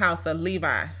of the house of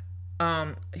Levi.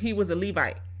 He was a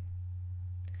Levite.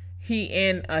 He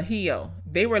and Ahio,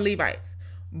 they were Levites.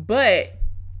 But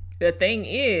the thing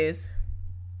is,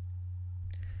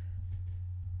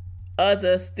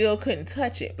 Uzzah still couldn't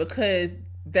touch it, because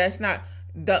that's not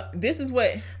this is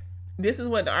what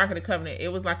the Ark of the Covenant,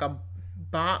 it was like a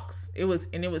box. It was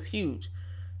huge.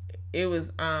 It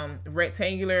was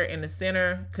rectangular in the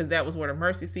center, because that was where the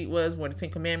mercy seat was, where the 10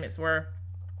 Commandments were.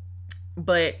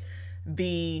 But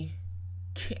I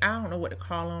don't know what to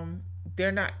call them.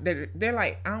 They're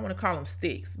like, I don't want to call them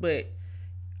sticks, but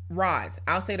rods.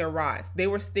 I'll say they're rods. They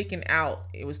were sticking out.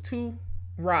 It was 2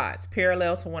 rods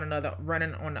parallel to one another,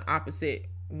 running on the opposite,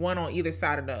 one on either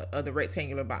side of the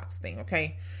rectangular box thing.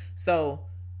 Okay, so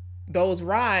those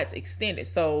rods extended.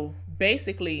 So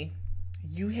basically,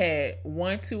 you had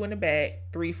 1, 2 in the back,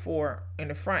 3, 4 in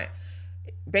the front.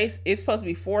 It's supposed to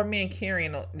be 4 men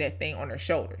carrying that thing on their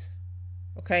shoulders.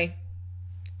 Okay,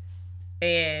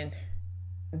 and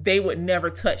they would never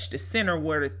touch the center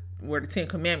where the 10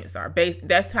 Commandments are.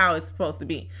 That's how it's supposed to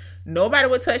be. Nobody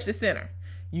would touch the center.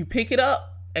 You pick it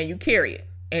up and you carry it.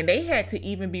 And they had to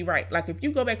even be right. Like if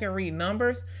you go back and read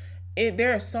Numbers,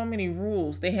 there are so many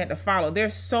rules they had to follow.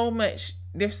 There's so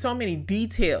many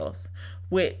details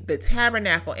with the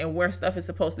tabernacle and where stuff is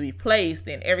supposed to be placed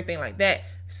and everything like that.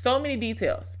 So many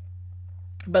details.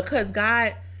 Because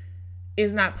God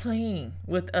is not playing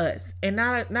with us. And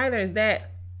neither is that.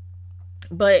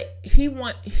 But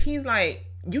he's like,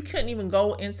 you couldn't even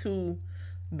go into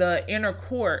the inner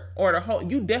court, or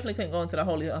you definitely couldn't go into the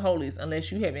Holy of Holies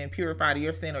unless you have been purified of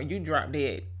your sin, or you drop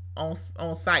dead on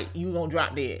sight. You gonna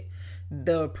drop dead.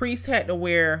 The priests had to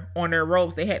wear, on their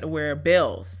robes, they had to wear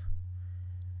bells.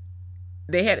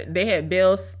 They had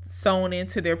bells sewn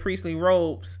into their priestly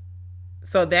robes,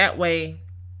 so that way,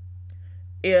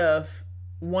 if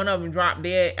one of them dropped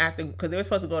dead after, because they were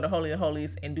supposed to go to Holy of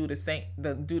Holies and do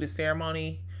the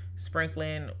ceremony,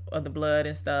 sprinkling of the blood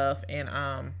and stuff, and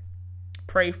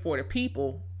pray for the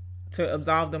people to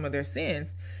absolve them of their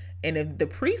sins. And if the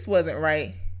priest wasn't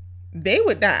right, they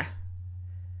would die.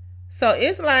 So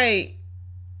it's like,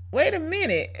 wait a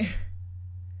minute.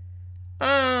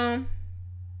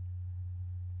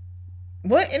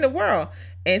 What in the world?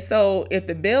 And so if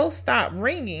the bells stop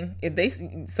ringing,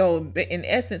 so in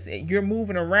essence, you're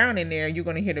moving around in there, you're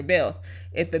going to hear the bells.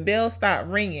 If the bells stop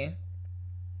ringing,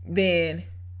 then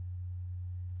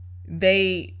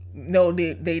they know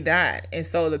they died. And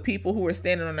so the people who were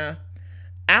standing on the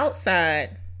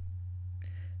outside,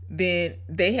 then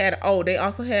they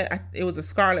also had, it was a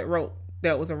scarlet rope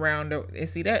that was around the, and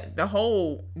see that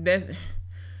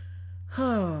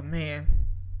oh man,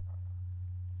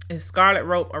 it's scarlet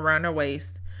rope around their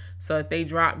waist, so if they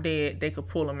drop dead, they could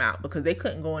pull them out, because they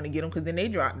couldn't go in to get them, because then they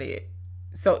dropped dead.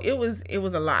 So it was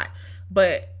a lot.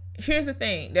 But here's the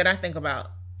thing that I think about,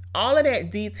 all of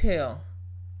that detail,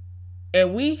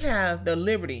 and we have the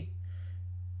liberty,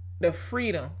 the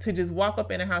freedom to just walk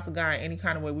up in the house of God any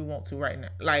kind of way we want to right now.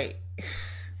 Like,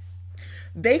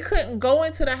 they couldn't go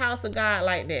into the house of God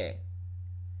like that.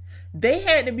 They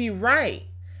had to be right.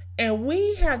 And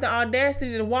we have the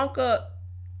audacity to walk up.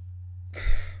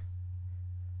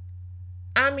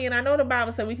 I mean, I know the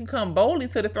Bible said we can come boldly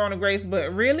to the throne of grace,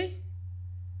 but really?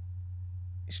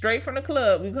 Straight from the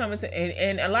club, we come into,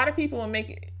 and a lot of people will make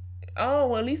it, oh,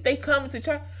 well, at least they come to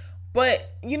church.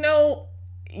 But,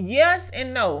 yes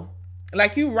and no.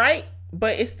 Like, you right,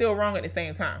 but it's still wrong at the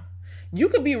same time. You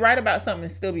could be right about something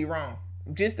and still be wrong.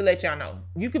 Just to let y'all know.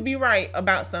 You could be right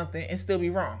about something and still be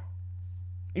wrong.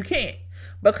 You can't.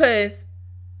 Because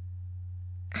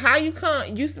how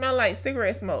you smell like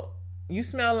cigarette smoke. You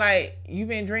smell like you've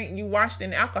been drinking, you washed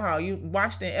in alcohol, you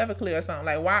washed in Everclear or something.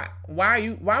 Like,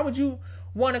 why would you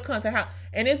want to come to house?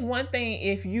 And it's one thing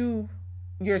if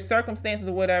your circumstances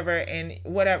or whatever,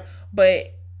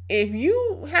 but if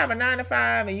you have a 9 to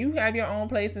 5 and you have your own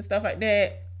place and stuff like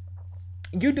that,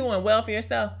 you're doing well for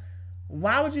yourself.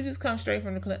 Why would you just come straight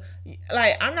from the club?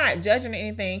 Like, I'm not judging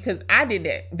anything, because I did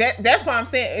that. That's why I'm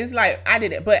saying, it's like I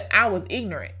did it, but I was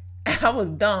ignorant. I was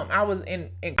dumb. I was in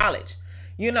college.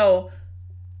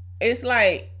 It's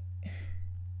like,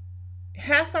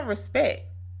 have some respect.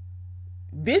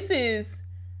 This is,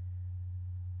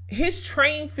 his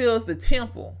train fills the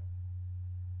temple.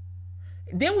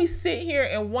 Then we sit here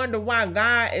and wonder why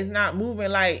God is not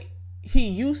moving like he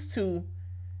used to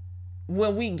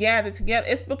when we gather together,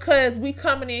 it's because we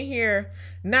coming in here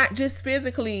not just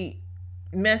physically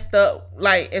messed up,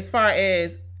 like as far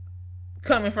as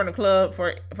coming from the club,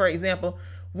 for example,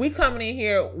 we coming in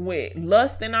here with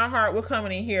lust in our heart. We're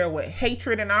coming in here with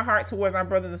hatred in our heart towards our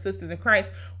brothers and sisters in Christ.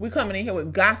 We coming in here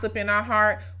with gossip in our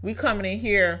heart. We coming in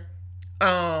here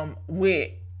with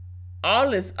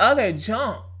all this other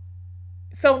junk.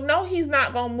 So no, he's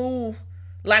not gonna move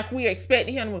like we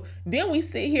expected him to move. Then we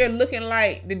sit here looking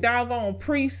like the doggone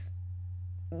priests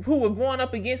who were going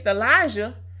up against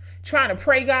Elijah, trying to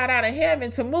pray God out of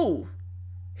heaven to move.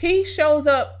 He shows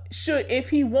up if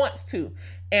he wants to.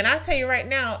 And I tell you right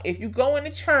now, if you go into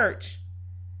church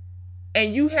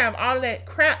and you have all that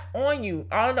crap on you,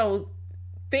 all of those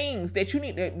things that you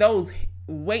need, those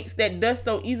weights that does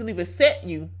so easily beset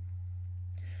you,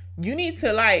 you need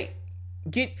to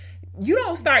you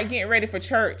don't start getting ready for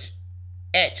church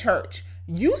at church.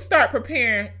 You start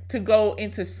preparing to go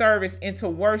into service, into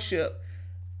worship.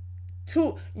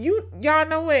 Y'all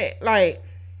know what? Like,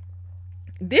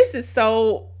 this is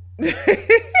so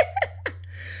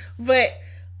but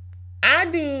I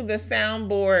do the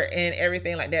soundboard and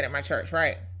everything like that at my church,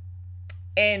 right?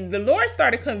 And the Lord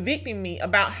started convicting me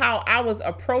about how I was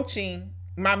approaching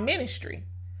my ministry.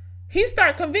 He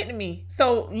started convicting me.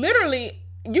 So literally,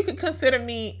 you could consider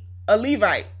me a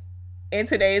Levite in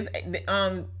today's,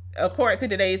 according to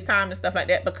today's time and stuff like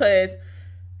that, because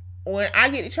when I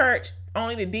get to church,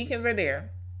 only the deacons are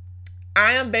there.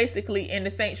 I am basically in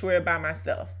the sanctuary by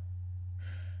myself.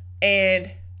 And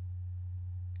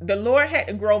the Lord had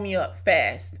to grow me up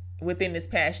fast within this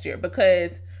past year,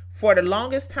 because for the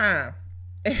longest time,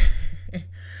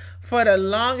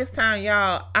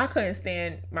 y'all, I couldn't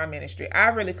stand my ministry. I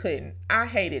really couldn't. I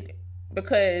hated it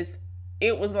because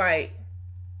it was like,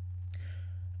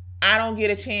 I don't get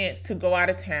a chance to go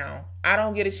out of town. I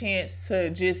don't get a chance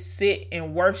to just sit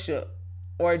and worship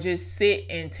or just sit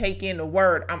and take in the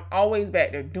word. I'm always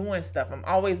back there doing stuff. I'm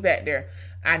always back there.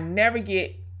 I never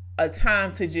get a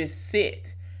time to just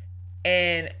sit.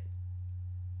 And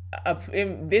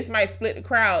this might split the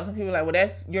crowd. Some people are like, well,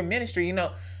 that's your ministry. You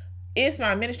know, it's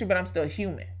my ministry, but I'm still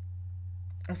human.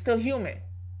 I'm still human.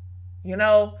 You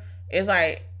know, it's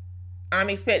like I'm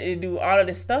expected to do all of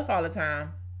this stuff all the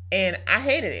time. And I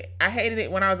hated it. I hated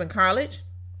it when I was in college.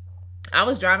 I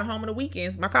was driving home on the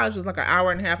weekends. My college was like an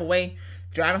hour and a half away.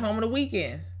 Driving home on the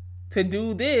weekends to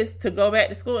do this, to go back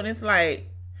to school. And it's like,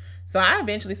 so I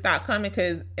eventually stopped coming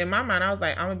because in my mind, I was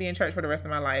like, I'm going to be in church for the rest of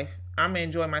my life. I'm going to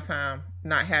enjoy my time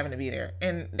not having to be there.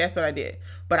 And that's what I did.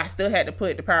 But I still had to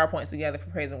put the PowerPoints together for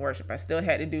praise and worship. I still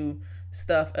had to do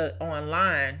stuff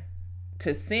online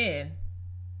to send.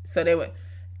 So they would,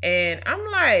 and I'm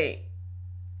like,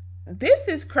 this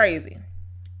is crazy.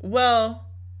 Well,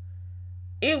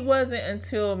 it wasn't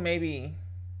until maybe,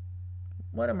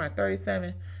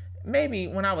 37? Maybe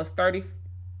when I was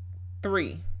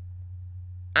 33,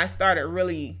 I started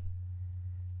really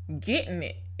getting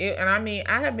it. And I mean,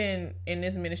 I have been in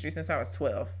this ministry since I was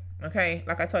 12. Okay.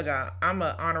 Like I told y'all, I'm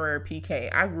an honorary PK.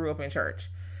 I grew up in church.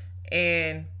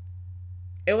 And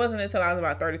it wasn't until I was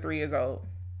about 33 years old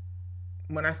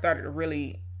when I started to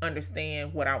really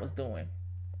understand what I was doing.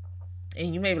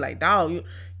 And you may be like, dog,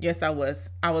 yes, I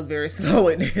was very slow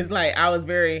at this. Like, I was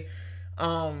very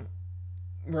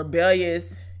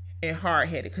rebellious and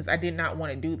hard-headed because I did not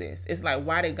want to do this. It's like,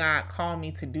 why did God call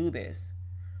me to do this?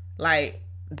 Like,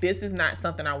 this is not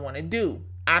something I want to do.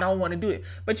 I don't want to do it.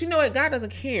 But you know what? God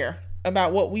doesn't care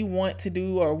about what we want to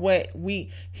do or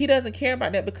he doesn't care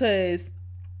about that, because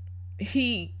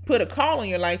he put a call in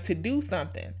your life to do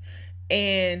something.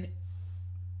 And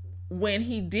when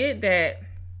he did that,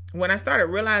 when I started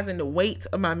realizing the weight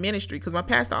of my ministry, because my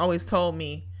pastor always told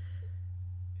me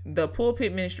the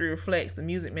pulpit ministry reflects the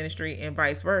music ministry and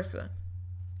vice versa.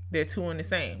 They're two in the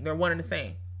same. They're one and the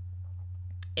same.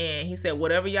 And he said,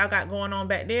 whatever y'all got going on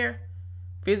back there,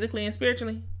 physically and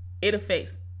spiritually, it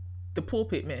affects the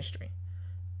pulpit ministry.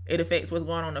 It affects what's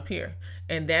going on up here.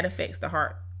 And that affects the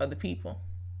heart of the people.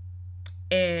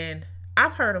 And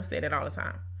I've heard him say that all the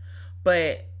time.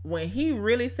 But when he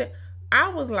really said, I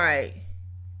was like,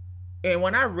 and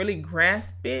when I really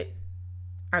grasped that,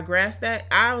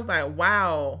 I was like,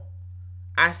 wow,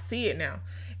 I see it now.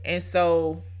 And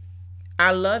so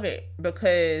I love it,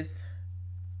 because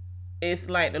it's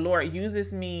like the Lord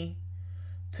uses me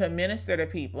to minister to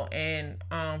people. And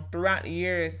throughout the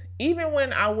years, even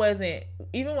when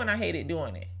I hated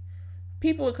doing it,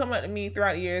 people would come up to me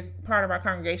throughout the years, part of our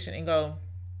congregation, and go,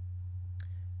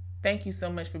 thank you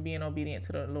so much for being obedient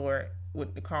to the Lord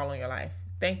with the call on your life.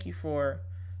 Thank you for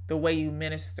the way you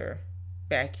minister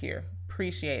back here.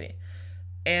 Appreciate it.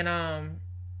 And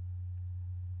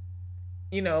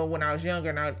when I was younger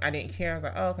and I didn't care, I was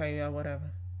like, oh, okay, yeah,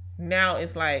 whatever. Now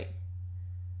it's like,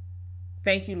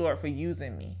 thank you, Lord, for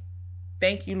using me.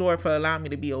 Thank you, Lord, for allowing me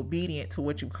to be obedient to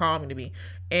what you called me to be.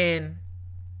 And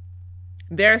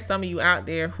there are some of you out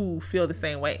there who feel the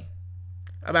same way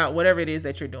about whatever it is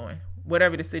that you're doing,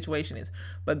 whatever the situation is.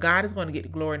 But God is going to get the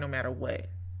glory no matter what.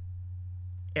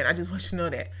 And I just want you to know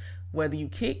that whether you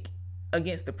kick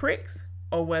against the pricks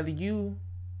or whether you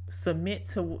submit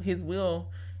to his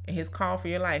will and his call for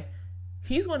your life,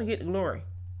 he's going to get the glory.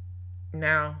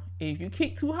 Now, if you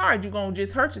kick too hard, you're going to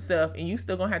just hurt yourself and you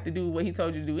still going to have to do what he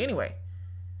told you to do anyway.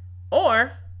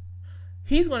 Or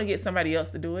he's going to get somebody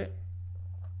else to do it.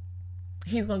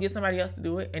 He's going to get somebody else to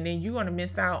do it. And then you're going to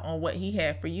miss out on what he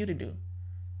had for you to do.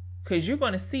 Because you're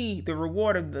going to see the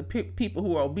reward of the people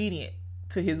who are obedient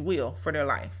to his will for their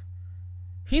life.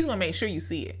 He's going to make sure you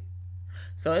see it.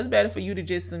 So it's better for you to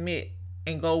just submit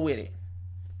and go with it.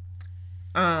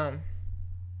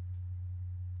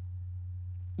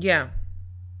 Yeah.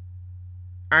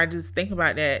 I just think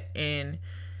about that. And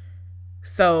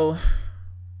so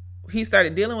he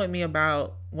started dealing with me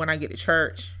about when I get to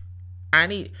church.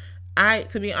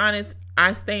 To be honest,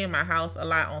 I stay in my house a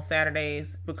lot on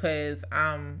Saturdays because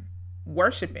I'm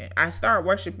worshiping. I start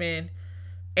worshiping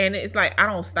and it's like I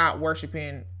don't stop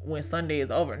worshiping when Sunday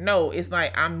is over. No, it's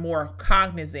like I'm more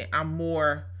cognizant. I'm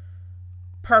more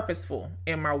purposeful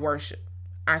in my worship.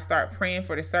 I start praying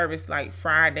for the service like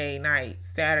Friday night,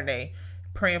 Saturday,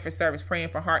 praying for service, praying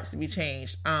for hearts to be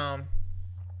changed.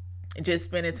 Just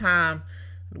spending time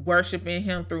worshiping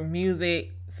him through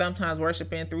music, sometimes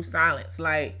worshiping through silence.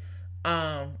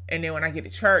 And then when I get to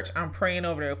church, I'm praying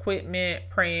over the equipment,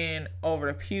 praying over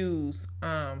the pews,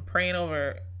 praying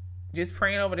over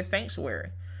the sanctuary.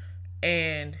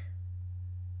 And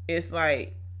it's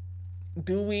like,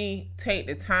 do we take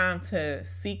the time to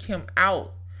seek him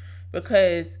out?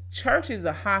 Because church is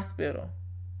a hospital.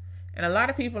 And a lot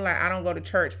of people are like, I don't go to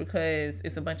church because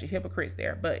it's a bunch of hypocrites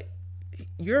there. But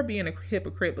you're being a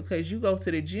hypocrite because you go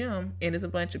to the gym and there's a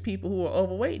bunch of people who are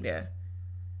overweight there.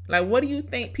 Like, what do you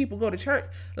think people go to church?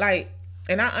 Like,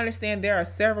 and I understand there are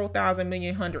several thousand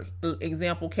million hundred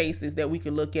example cases that we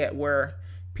could look at where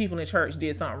people in church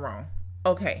did something wrong.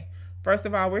 Okay, first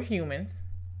of all, we're humans.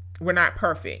 We're not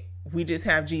perfect. We just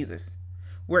have Jesus.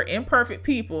 We're imperfect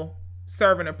people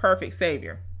serving a perfect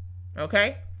Savior.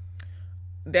 Okay?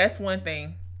 That's one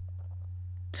thing.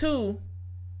 2,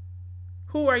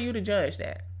 who are you to judge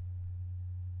that?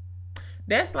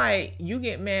 That's like you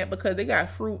get mad because they got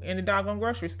fruit in the doggone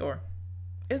grocery store.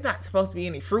 It's not supposed to be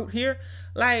any fruit here.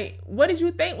 Like, what did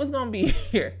you think was going to be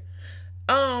here?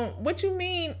 What you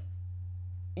mean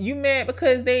you mad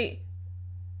because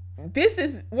this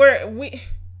is where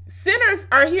sinners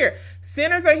are here.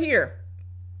 Sinners are here.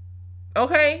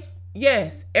 Okay?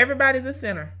 Yes, everybody's a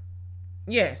sinner.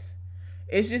 Yes.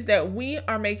 It's just that we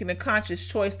are making a conscious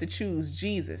choice to choose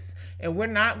Jesus. And we're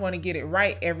not going to get it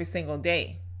right every single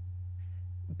day.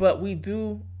 But we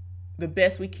do the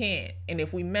best we can. And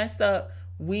if we mess up,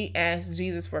 we ask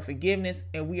Jesus for forgiveness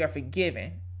and we are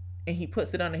forgiven. And he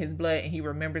puts it under his blood and he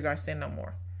remembers our sin no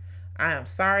more. I am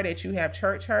sorry that you have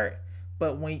church hurt,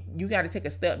 but when you got to take a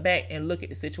step back and look at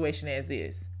the situation as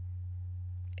is.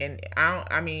 And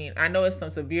I know it's some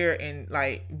severe and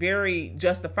like very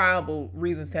justifiable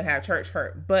reasons to have church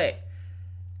hurt, but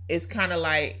it's kind of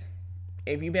like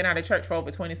if you've been out of church for over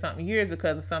 20 something years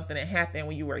because of something that happened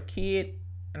when you were a kid,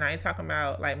 and I ain't talking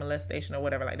about like molestation or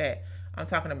whatever like that. I'm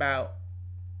talking about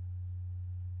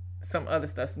some other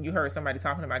stuff. You heard somebody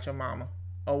talking about your mama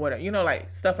or whatever, like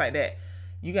stuff like that.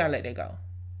 You got to let that go.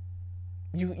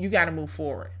 You got to move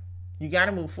forward. You got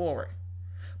to move forward.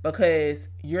 Because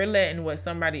you're letting what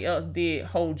somebody else did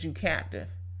hold you captive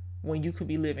when you could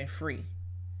be living free.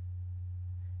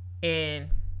 And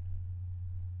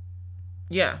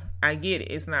yeah, I get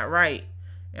it. It's not right.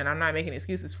 And I'm not making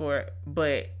excuses for it.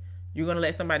 But you're going to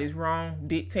let somebody's wrong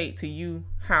dictate to you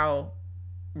how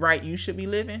right you should be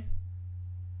living?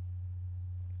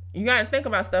 You got to think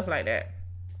about stuff like that.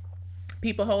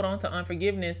 People hold on to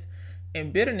unforgiveness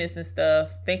and bitterness and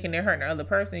stuff, thinking they're hurting the other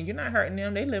person. You're not hurting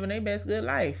them. They living their best good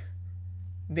life.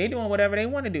 They doing whatever they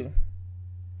want to do.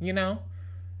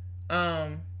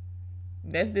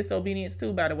 That's disobedience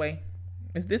too, by the way.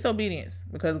 It's disobedience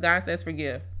because God says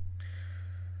forgive.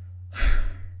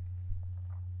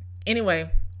 Anyway,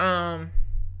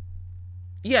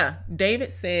 yeah,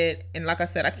 David said, and like I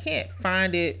said, I can't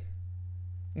find it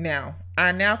now.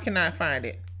 I now cannot find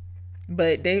it.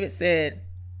 But David said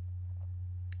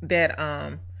that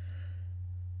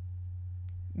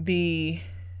the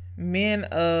men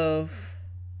of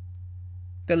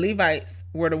the Levites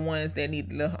were the ones that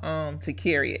needed to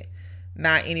carry it.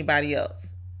 not anybody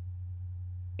else.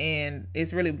 And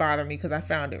it's really bothering me because I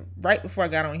found it right before I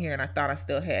got on here and I thought I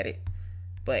still had it.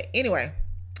 But anyway,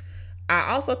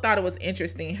 I also thought it was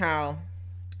interesting how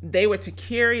they were to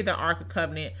carry the Ark of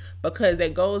Covenant, because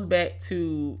that goes back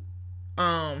to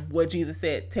what Jesus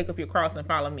said, take up your cross and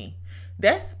follow me.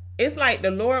 It's like the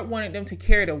Lord wanted them to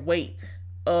carry the weight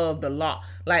of the law.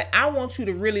 Like, I want you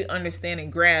to really understand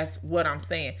and grasp what I'm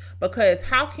saying, because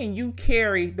how can you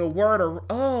carry the word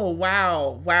oh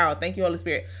wow, thank you, Holy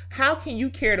Spirit. How can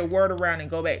you carry the word around and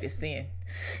go back to sin?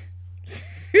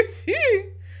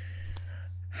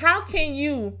 How can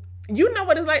you know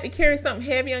what it's like to carry something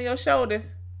heavy on your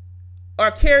shoulders, or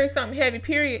carry something heavy,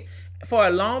 period, for a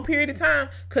long period of time?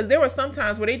 Because there were some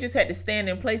times where they just had to stand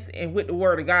in place and with the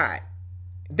word of God.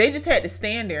 They just had to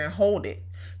stand there and hold it.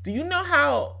 Do you know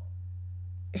how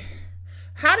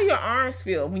do your arms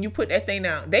feel when you put that thing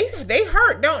down? They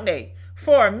hurt, don't they?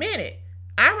 For a minute.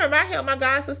 I remember I held my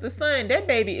god sister's son. That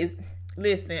baby is,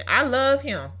 listen, I love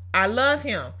him.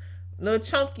 Little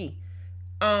chunky.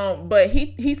 But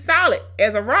he's solid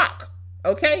as a rock.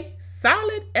 Okay?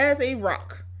 Solid as a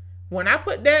rock. When I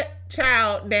put that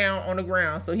child down on the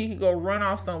ground so he could go run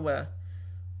off somewhere,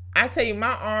 I tell you,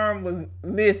 my arm was,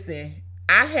 listen,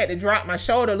 I had to drop my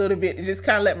shoulder a little bit to just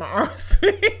kind of let my arm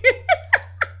swing.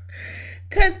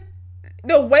 Because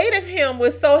the weight of him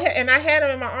was so heavy, and I had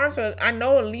him in my arms for, I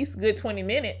know, at least good 20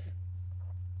 minutes.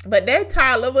 But that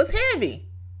toddler was heavy.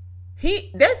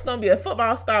 That's going to be a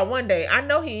football star one day. I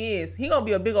know he is. He going to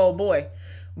be a big old boy.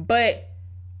 But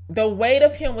the weight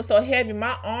of him was so heavy,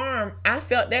 my arm, I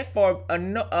felt that for,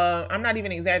 I'm not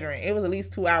even exaggerating. It was at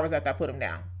least 2 hours after I put him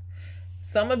down.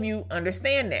 Some of you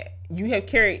understand that. You have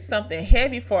carried something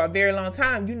heavy for a very long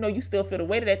time. You know you still feel the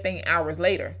weight of that thing hours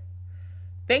later.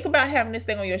 Think about having this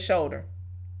thing on your shoulder.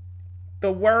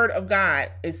 The word of God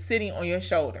is sitting on your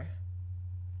shoulder.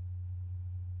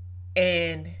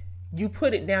 And you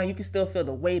put it down, you can still feel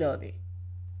the weight of it.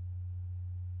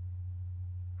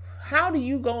 How do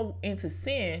you go into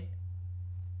sin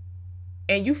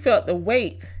and you felt the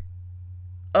weight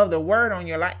of the word on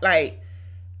your life?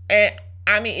 And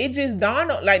I mean, it just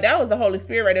dawned on, that was the Holy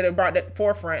Spirit right there that brought that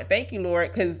forefront. Thank you,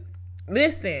 Lord. Because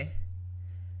listen,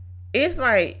 it's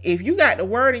like, if you got the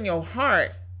word in your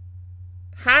heart,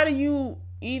 how do you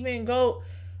even go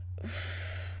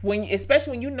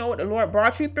especially when you know what the Lord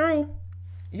brought you through?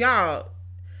 Y'all,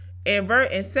 in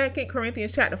 2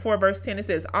 Corinthians chapter 4, verse 10, it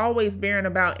says, always bearing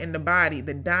about in the body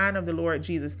the dying of the Lord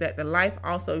Jesus, that the life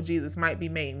also of Jesus might be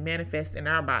made manifest in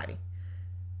our body.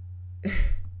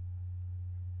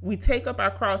 We take up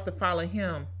our cross to follow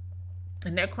him.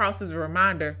 And that cross is a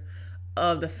reminder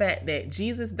of the fact that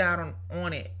Jesus died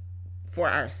on it for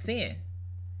our sin.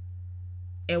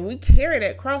 And we carry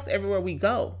that cross everywhere we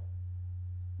go.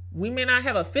 We may not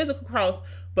have a physical cross,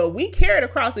 but we carry the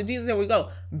cross of Jesus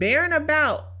everywhere we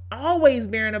go. Always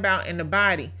bearing about in the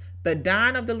body the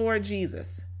dying of the Lord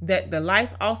Jesus, that the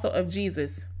life also of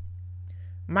Jesus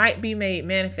might be made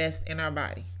manifest in our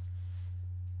body.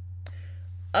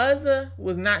 Uzzah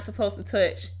was not supposed to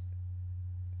touch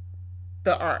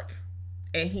the ark,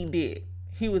 and he did.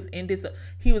 He was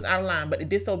out of line, but the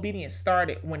disobedience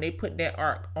started when they put that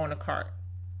ark on a cart.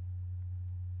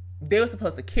 They were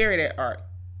supposed to carry that ark.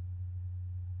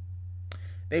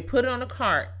 They put it on a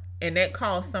cart, and that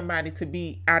caused somebody to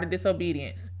be out of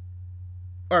disobedience,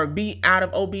 or be out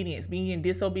of obedience, being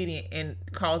disobedient, and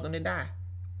cause them to die.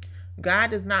 God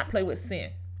does not play with sin.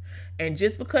 And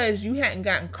just because you hadn't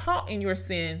gotten caught in your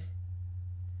sin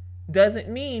doesn't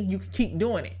mean you can keep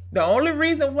doing it. The only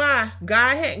reason why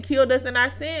God hadn't killed us in our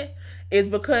sin is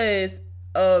because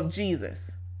of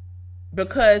Jesus.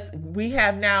 Because we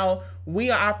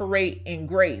operate in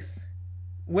grace.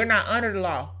 We're not under the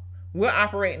law. We're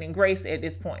operating in grace at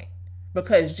this point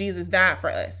because Jesus died for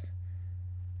us.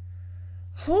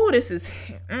 This is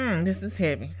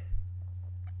heavy.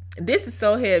 This is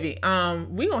so heavy.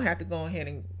 We're going to have to go ahead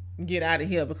and get out of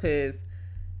here because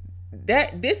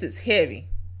this is heavy.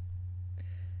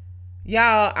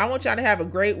 Y'all, I want y'all to have a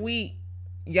great week.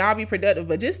 Y'all be productive,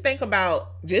 but just think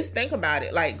about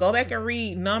it. Like, go back and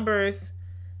read Numbers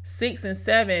 6 and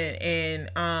 7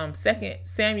 and 2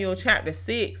 Samuel chapter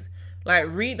 6. Like,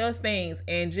 read those things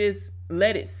and just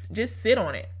sit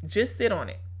on it. Just sit on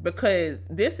it, because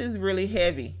this is really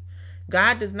heavy.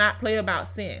 God does not play about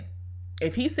sin.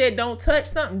 If he said don't touch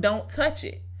something, don't touch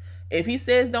it. If he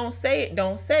says don't say it,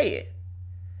 don't say it.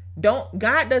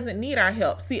 God doesn't need our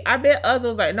help. See, I bet Uzzah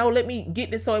was like, no, let me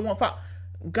get this so it won't fall.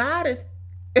 God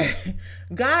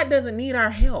doesn't need our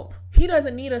help. He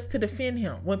doesn't need us to defend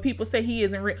him when people say he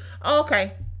isn't real.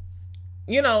 Okay.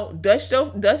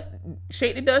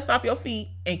 shake the dust off your feet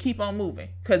and keep on moving,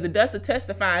 because the dust will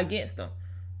testify against them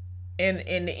in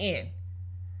the end.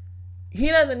 He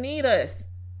doesn't need us.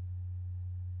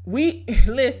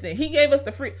 Listen, he gave us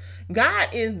the free. God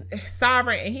is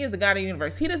sovereign and he is the God of the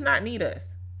universe. He does not need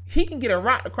us. He can get a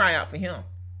rock to cry out for him.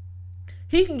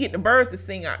 He can get the birds to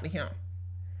sing out to him.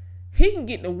 He can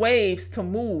get the waves to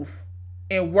move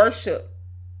in worship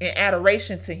and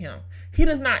adoration to him. He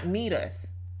does not need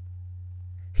us.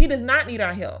 He does not need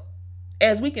our help.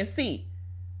 As we can see,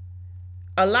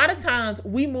 a lot of times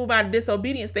we move out of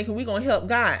disobedience thinking we're going to help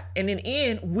God. And in the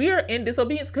end, we're in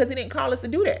disobedience because he didn't call us to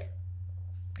do that.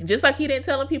 Just like he didn't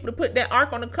tell people to put that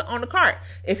ark on the cart.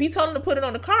 If he told them to put it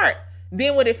on the cart,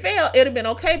 then when it fell, it would have been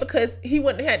okay because he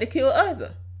wouldn't have had to kill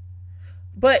Uzzah.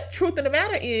 But truth of the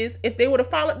matter is, if they would have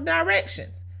followed the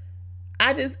directions,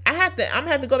 I'm gonna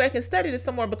have to go back and study this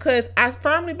some more, because I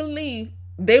firmly believe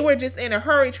they were just in a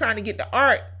hurry trying to get the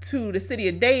ark to the city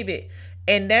of David,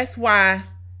 and that's why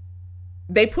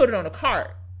they put it on a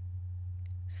cart.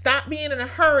 Stop being in a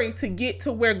hurry to get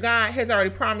to where God has already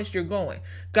promised you're going.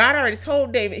 God already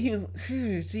told David,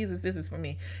 Jesus, this is for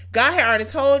me. God had already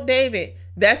told David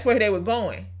that's where they were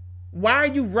going. Why are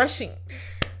you rushing?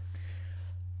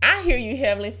 I hear you,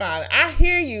 Heavenly Father. I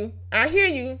hear you,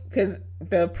 because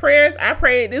the prayers I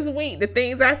prayed this week, the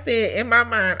things I said in my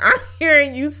mind, I'm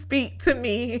hearing you speak to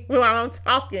me while I'm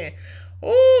talking.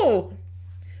 Ooh.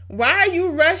 Why are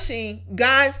you rushing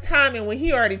God's timing when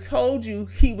he already told you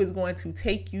he was going to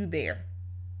take you there?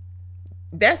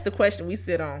 That's the question we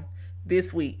sit on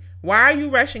this week. Why are you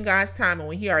rushing God's timing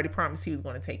when he already promised he was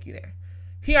going to take you there?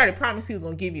 He already promised he was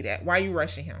going to give you that. Why are you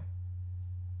rushing him?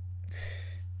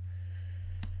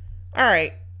 All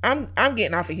right. I'm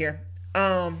getting off of here.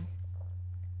 Y'all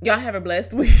have a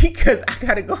blessed week, because I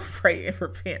got to go pray and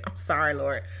repent. I'm sorry,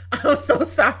 Lord. I'm so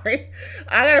sorry.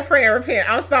 I got to pray and repent.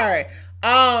 I'm sorry.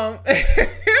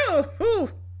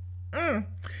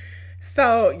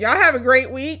 So y'all have a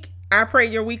great week. I pray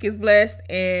your week is blessed,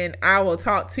 and I will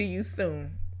talk to you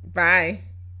soon. Bye.